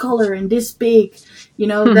with this color and this big,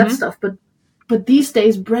 that stuff. But these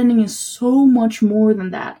days, branding is so much more than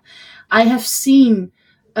that. I have seen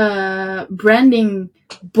branding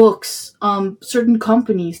books on certain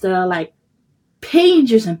companies that are like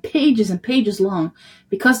pages and pages and pages long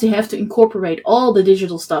because they have to incorporate all the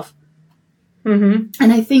digital stuff. Mm-hmm.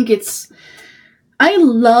 And I think I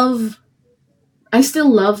still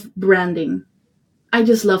love branding. I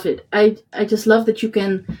just love it. I just love that you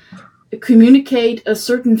can communicate a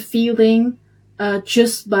certain feeling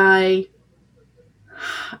just by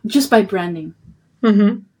branding.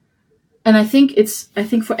 Mm-hmm. And I think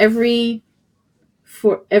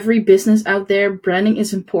for every business out there, branding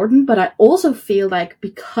is important. But I also feel like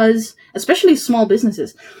because, especially small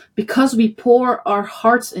businesses, because we pour our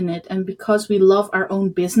hearts in it and because we love our own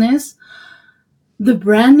business, the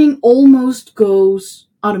branding almost goes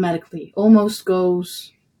automatically, almost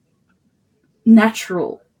goes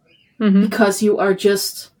natural, because you are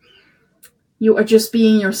just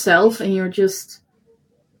being yourself and you're just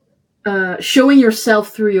showing yourself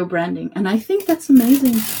through your branding. And I think that's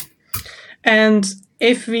amazing. And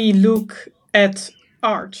if we look at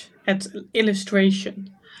art, at illustration,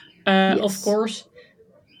 Yes. of course,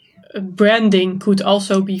 branding could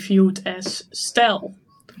also be viewed as style.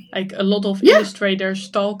 Like a lot of illustrators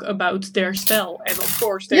talk about their style, and of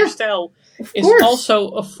course their style is also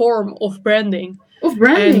a form of branding.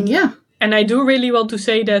 And I do really want to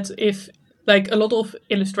say that if like a lot of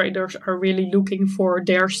illustrators are really looking for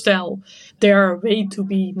their style, their way to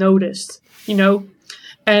be noticed,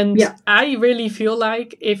 And I really feel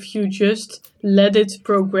like if you just let it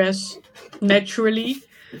progress naturally,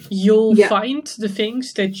 you'll find the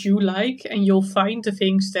things that you like, and you'll find the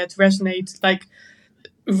things that resonate like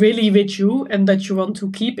really with you and that you want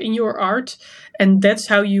to keep in your art. And that's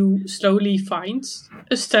how you slowly find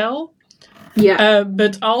a style.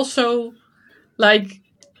 But also, like,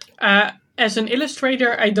 as an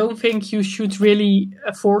illustrator, I don't think you should really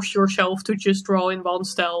force yourself to just draw in one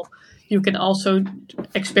style. You can also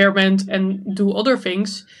experiment and do other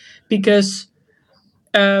things, because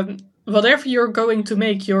whatever you're going to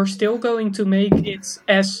make, you're still going to make it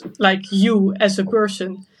as like you as a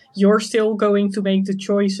person. You're still going to make the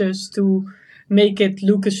choices to make it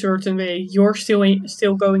look a certain way. You're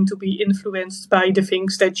still going to be influenced by the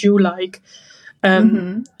things that you like.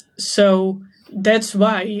 So that's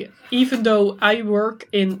why, even though I work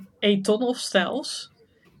in a ton of styles,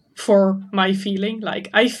 for my feeling, like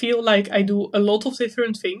I feel like I do a lot of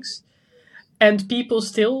different things, and people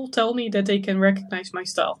still tell me that they can recognize my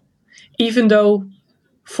style, even though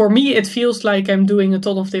for me it feels like I'm doing a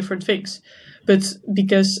ton of different things. But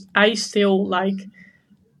because I still like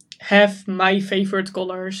have my favorite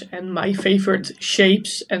colors and my favorite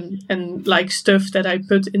shapes and like stuff that I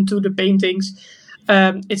put into the paintings,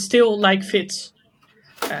 it still like fits.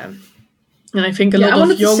 And I think a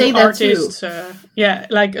lot of young artists,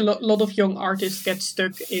 like a lot of young artists get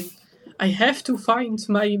stuck in, I have to find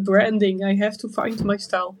my branding, I have to find my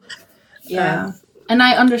style. And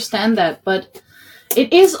I understand that, but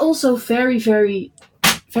it is also very, very,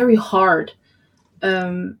 very hard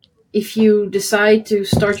if you decide to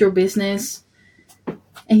start your business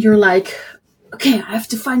and you're like, okay, I have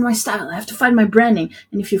to find my style, I have to find my branding.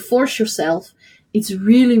 And if you force yourself, it's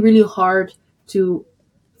really, really hard to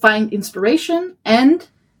find inspiration and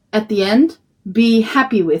at the end be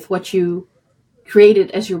happy with what you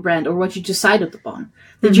created as your brand or what you decided upon.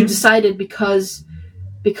 That you decided because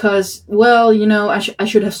well, you know, I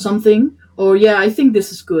should have something, or yeah, I think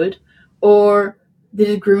this is good, or did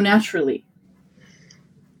it grew naturally?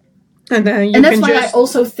 And that's why I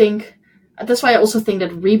also think that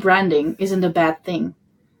rebranding isn't a bad thing.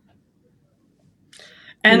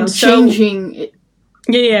 And you know, so, changing it.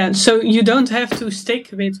 Yeah. So you don't have to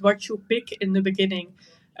stick with what you pick in the beginning.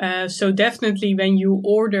 So definitely when you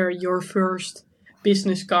order your first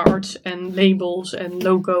business cards and labels and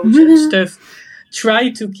logos and stuff, try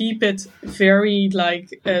to keep it very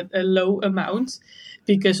like a low amount,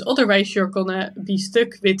 because otherwise you're gonna be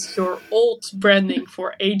stuck with your old branding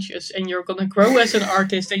for ages and you're gonna grow as an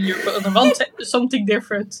artist and you're gonna want something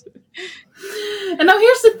different. And now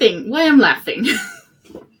here's the thing, why I'm laughing.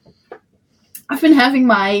 I've been having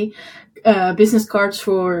my business cards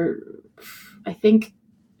for, I think,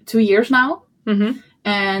 2 years now. Mm-hmm.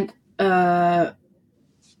 And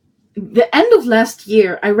the end of last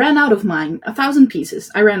year, I ran out of mine. 1,000 pieces.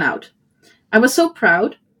 I ran out. I was so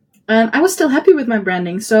proud. And I was still happy with my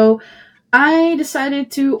branding. So I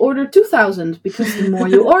decided to order 2,000. Because the more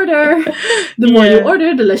you order,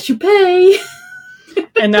 the less you pay.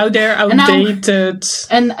 And now they're outdated.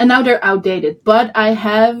 And now they're outdated. But I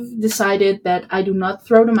have decided that I do not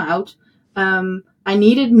throw them out. I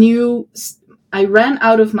needed new... I ran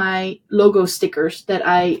out of my logo stickers that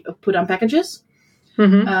I put on packages.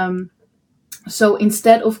 Mm-hmm. So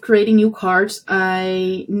instead of creating new cards,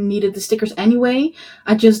 I needed the stickers anyway.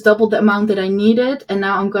 I just doubled the amount that I needed. And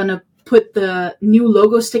now I'm going to put the new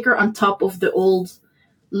logo sticker on top of the old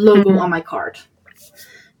logo on my card.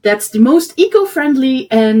 That's the most eco-friendly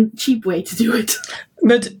and cheap way to do it.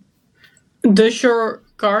 But does your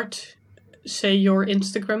card say your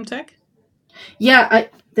Instagram tag? Yeah,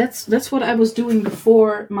 that's what I was doing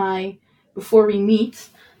before we meet.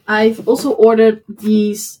 I've also ordered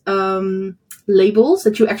these labels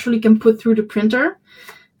that you actually can put through the printer.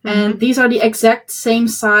 And these are the exact same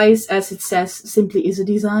size as it says Simply Izzy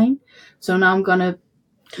Design. So now I'm gonna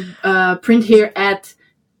print here at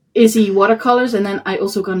Izzy watercolors, and then I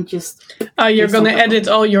also gonna just... you're gonna edit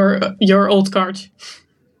all your old cards.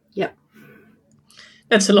 Yeah.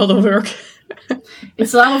 That's a lot of work.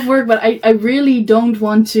 It's a lot of work, but I really don't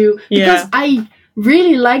want to... Because I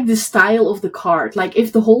really like the style of the card. Like,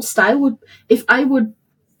 if the whole style if I would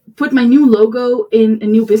put my new logo in a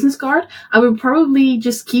new business card, I would probably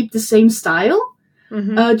just keep the same style,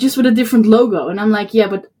 just with a different logo. And I'm like, yeah,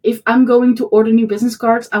 but if I'm going to order new business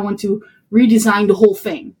cards, I want to redesign the whole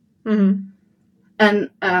thing. Mm-hmm. And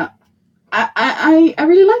I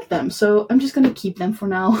really like them, so I'm just gonna keep them for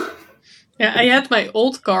now. Yeah, I had my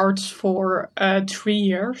old cards for 3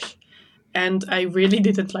 years, and I really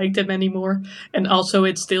didn't like them anymore. And also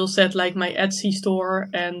it still said like my Etsy store,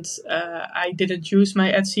 and I didn't use my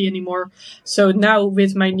Etsy anymore. So now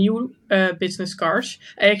with my new business cards,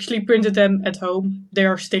 I actually printed them at home. They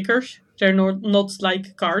are stickers. They're not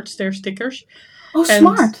like cards, they're stickers. Oh,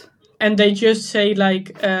 smart. And they just say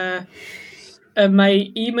like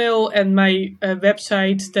my email and my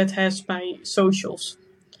website that has my socials.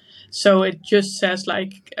 So it just says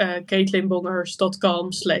like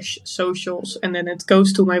caitlinbonners.com/socials, and then it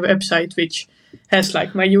goes to my website, which has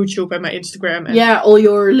like my YouTube and my Instagram. And all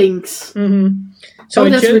your links. Mm-hmm. So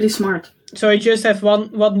that's really smart. So I just have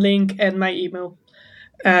one link and my email,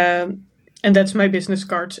 and that's my business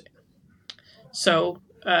card. So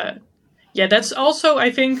that's also,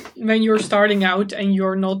 I think, when you're starting out and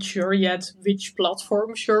you're not sure yet which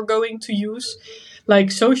platforms you're going to use.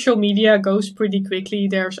 Like, social media goes pretty quickly.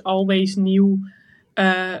 There's always new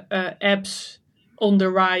apps on the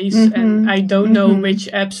rise, and I don't know which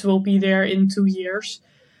apps will be there in 2 years.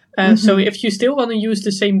 So if you still want to use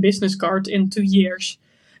the same business card in 2 years,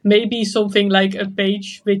 maybe something like a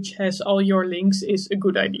page which has all your links is a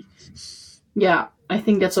good idea. Yeah, I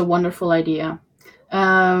think that's a wonderful idea.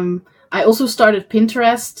 I also started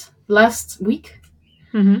Pinterest last week.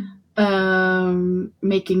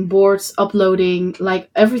 Making boards, uploading, like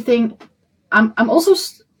everything. I'm also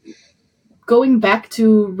going back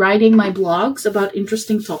to writing my blogs about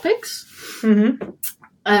interesting topics.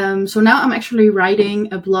 So now I'm actually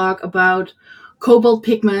writing a blog about cobalt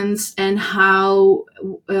pigments and how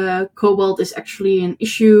cobalt is actually an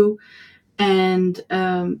issue, and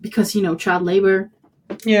because child labor.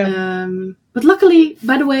 Yeah. But luckily,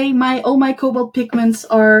 by the way, all my cobalt pigments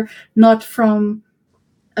are not from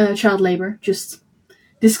child labor. Just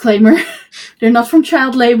disclaimer. They're not from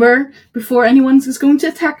child labor before anyone is going to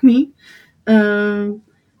attack me. And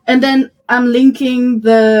then I'm linking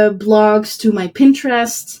the blogs to my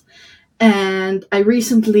Pinterest. And I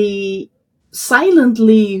recently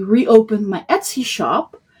silently reopened my Etsy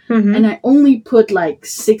shop. Mm-hmm. And I only put like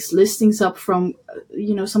 6 listings up from,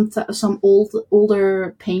 some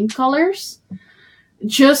older paint colors.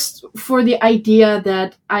 Just for the idea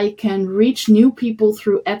that I can reach new people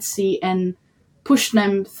through Etsy and push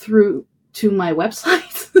them through to my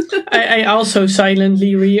website. I also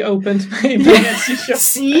silently reopened my Etsy shop.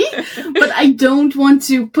 See? But I don't want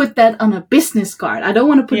to put that on a business card. I don't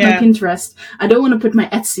want to put my Pinterest. I don't want to put my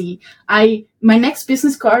Etsy. My next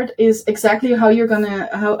business card is exactly how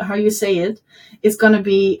you say it. It's gonna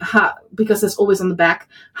be because it's always on the back,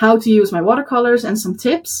 how to use my watercolors and some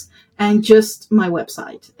tips and just my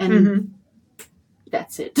website. And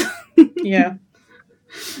that's it. Yeah.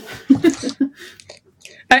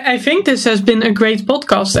 I think this has been a great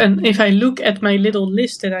podcast, and if I look at my little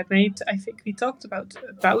list that I made, I think we talked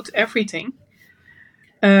about everything.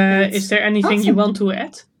 Is there anything you want to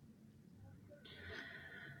add?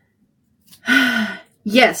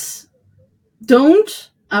 Yes.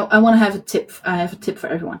 I want to have a tip. I have a tip for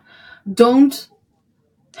everyone. Don't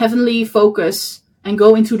heavily focus and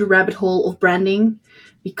go into the rabbit hole of branding,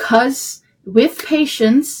 because with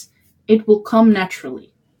patience, it will come naturally.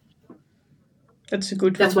 That's a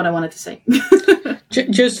good one. That's what I wanted to say.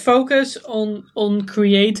 Just focus on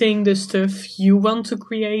creating the stuff you want to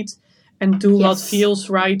create and do what feels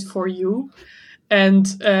right for you.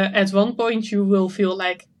 And at one point you will feel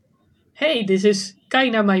like, hey, this is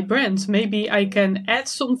kind of my brand. Maybe I can add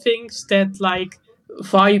some things that like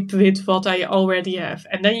vibe with what I already have.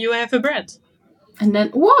 And then you have a brand. And then,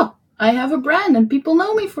 whoa, I have a brand and people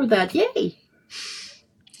know me for that. Yay.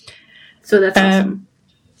 So that's awesome.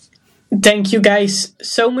 Thank you guys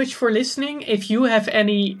so much for listening. If you have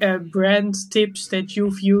any brand tips that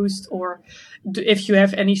you've used, or if you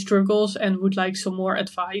have any struggles and would like some more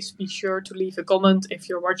advice, be sure to leave a comment if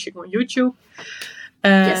you're watching on YouTube.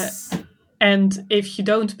 Yes. And if you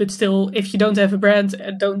don't have a brand,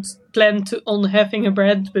 don't plan on having a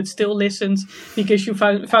brand, but still listened because you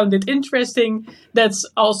found it interesting, that's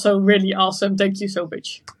also really awesome. Thank you so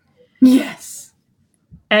much. Yes.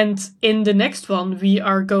 And in the next one, we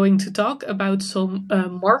are going to talk about some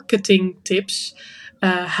marketing tips,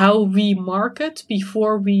 how we market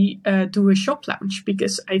before we do a shop launch,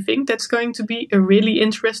 because I think that's going to be a really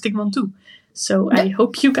interesting one too. So I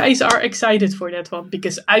hope you guys are excited for that one,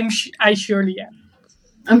 because I surely am.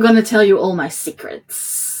 I'm going to tell you all my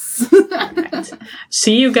secrets. Right.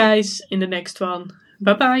 See you guys in the next one.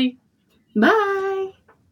 Bye-bye. Bye.